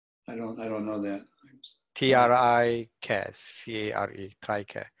 I don't know that. TRICARE, CARE,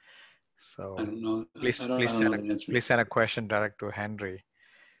 TRICARE. So I don't know. Please send a question direct to Henry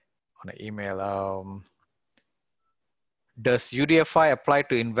on an email. Does UDFI apply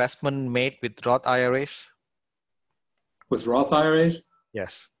to investment made with Roth IRAs? With Roth IRAs?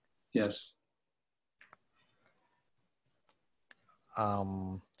 Yes. Yes.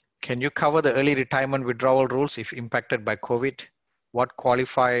 Can you cover the early retirement withdrawal rules if impacted by COVID? What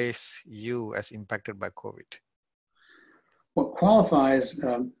qualifies you as impacted by COVID? What qualifies,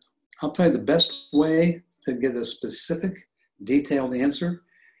 I'll tell you the best way to get a specific, detailed answer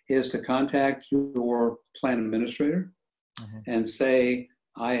is to contact your plan administrator and say,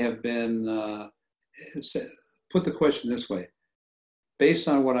 I have been, put the question this way, based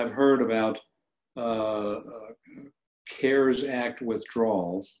on what I've heard about CARES Act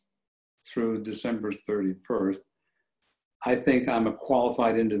withdrawals through December 31st, I think I'm a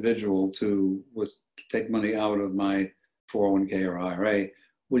qualified individual to take money out of my 401k or IRA.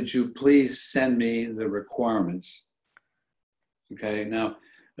 Would you please send me the requirements? Okay, now,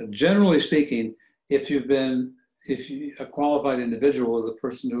 generally speaking, if a qualified individual is a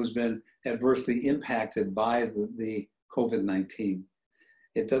person who's been adversely impacted by the COVID-19,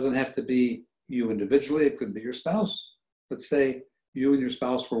 it doesn't have to be you individually, it could be your spouse. Let's say you and your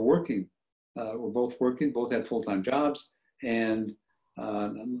spouse were working, were both working, both had full-time jobs, and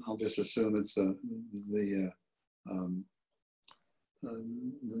I'll just assume it's the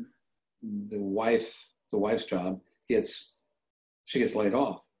wife's job she gets laid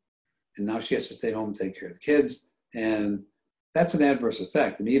off, and now she has to stay home and take care of the kids, and that's an adverse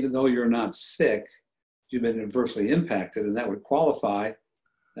effect. And even though you're not sick, you've been adversely impacted, and that would qualify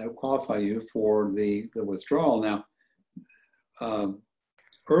you for the withdrawal. Now,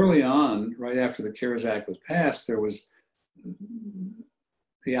 early on, right after the CARES Act was passed, there was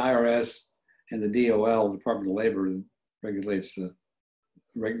the IRS and the DOL, Department of Labor, regulates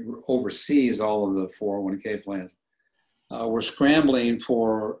oversees all of the 401k plans. We're scrambling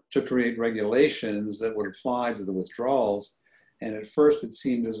to create regulations that would apply to the withdrawals. And at first it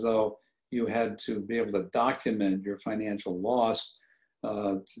seemed as though you had to be able to document your financial loss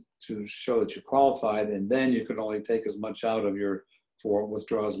to show that you qualified, and then you could only take as much out of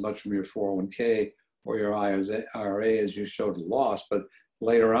withdraw as much from your 401k or your IRA as you showed a loss. But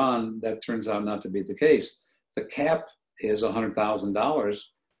later on, that turns out not to be the case. The cap is $100,000,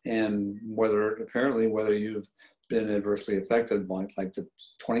 and whether you've been adversely affected by like the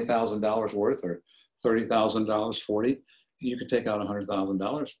 $20,000 worth or $30,000, 40, you could take out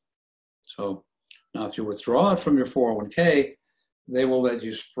 $100,000. So now if you withdraw it from your 401k, they will let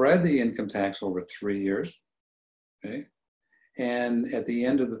you spread the income tax over 3 years, okay? And at the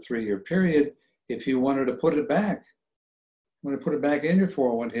end of the 3-year period, if you wanted to put it back in your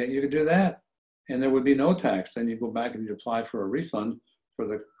 401k, you could do that, and there would be no tax. Then you go back and you apply for a refund for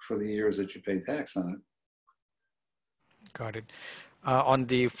the years that you pay tax on it. Got it. On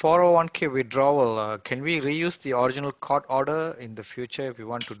the 401k withdrawal, can we reuse the original court order in the future if we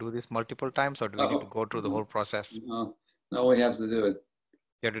want to do this multiple times, or do we need to go through the whole process? No, we have to do it.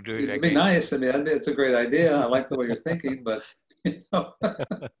 You have to do it again. It'd be nice. I mean, it's a great idea. I like the way you're thinking, but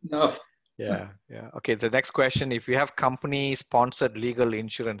no. Yeah. Okay, the next question, if you have company-sponsored legal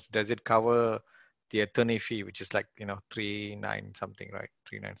insurance, does it cover the attorney fee, which is like, 3.9 something, right?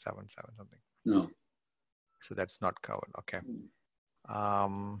 3.977 something. No. So that's not covered. Okay.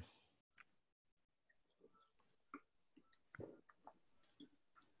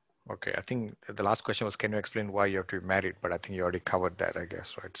 Okay, I think the last question was, can you explain why you have to be married? But I think you already covered that, I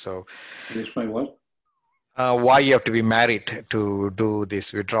guess, right? So, can you explain what? Why you have to be married to do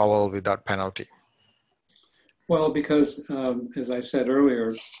this withdrawal without penalty? Well, because as I said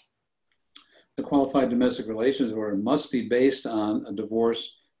earlier, the qualified domestic relations order must be based on a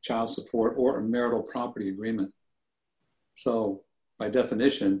divorce, child support, or a marital property agreement. So by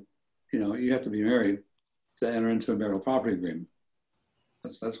definition, you have to be married to enter into a marital property agreement.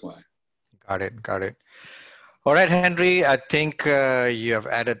 That's why. Got it. All right, Henry, I think you have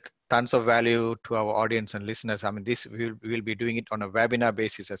added tons of value to our audience and listeners. I mean, we'll be doing it on a webinar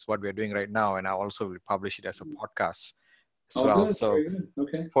basis as what we're doing right now. And I also will publish it as a podcast as well. Good. So Very good.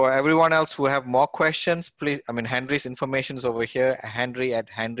 Okay. For everyone else who have more questions, please, Henry's information is over here,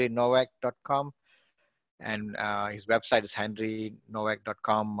 henry@henrynovak.com. And his website is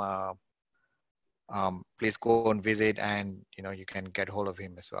henrynovak.com. Please go and visit, and you can get hold of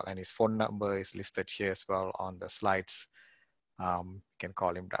him as well. And his phone number is listed here as well on the slides. You can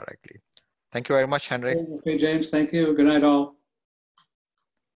call him directly. Thank you very much, Henry. Okay, James. Thank you. Good night, all.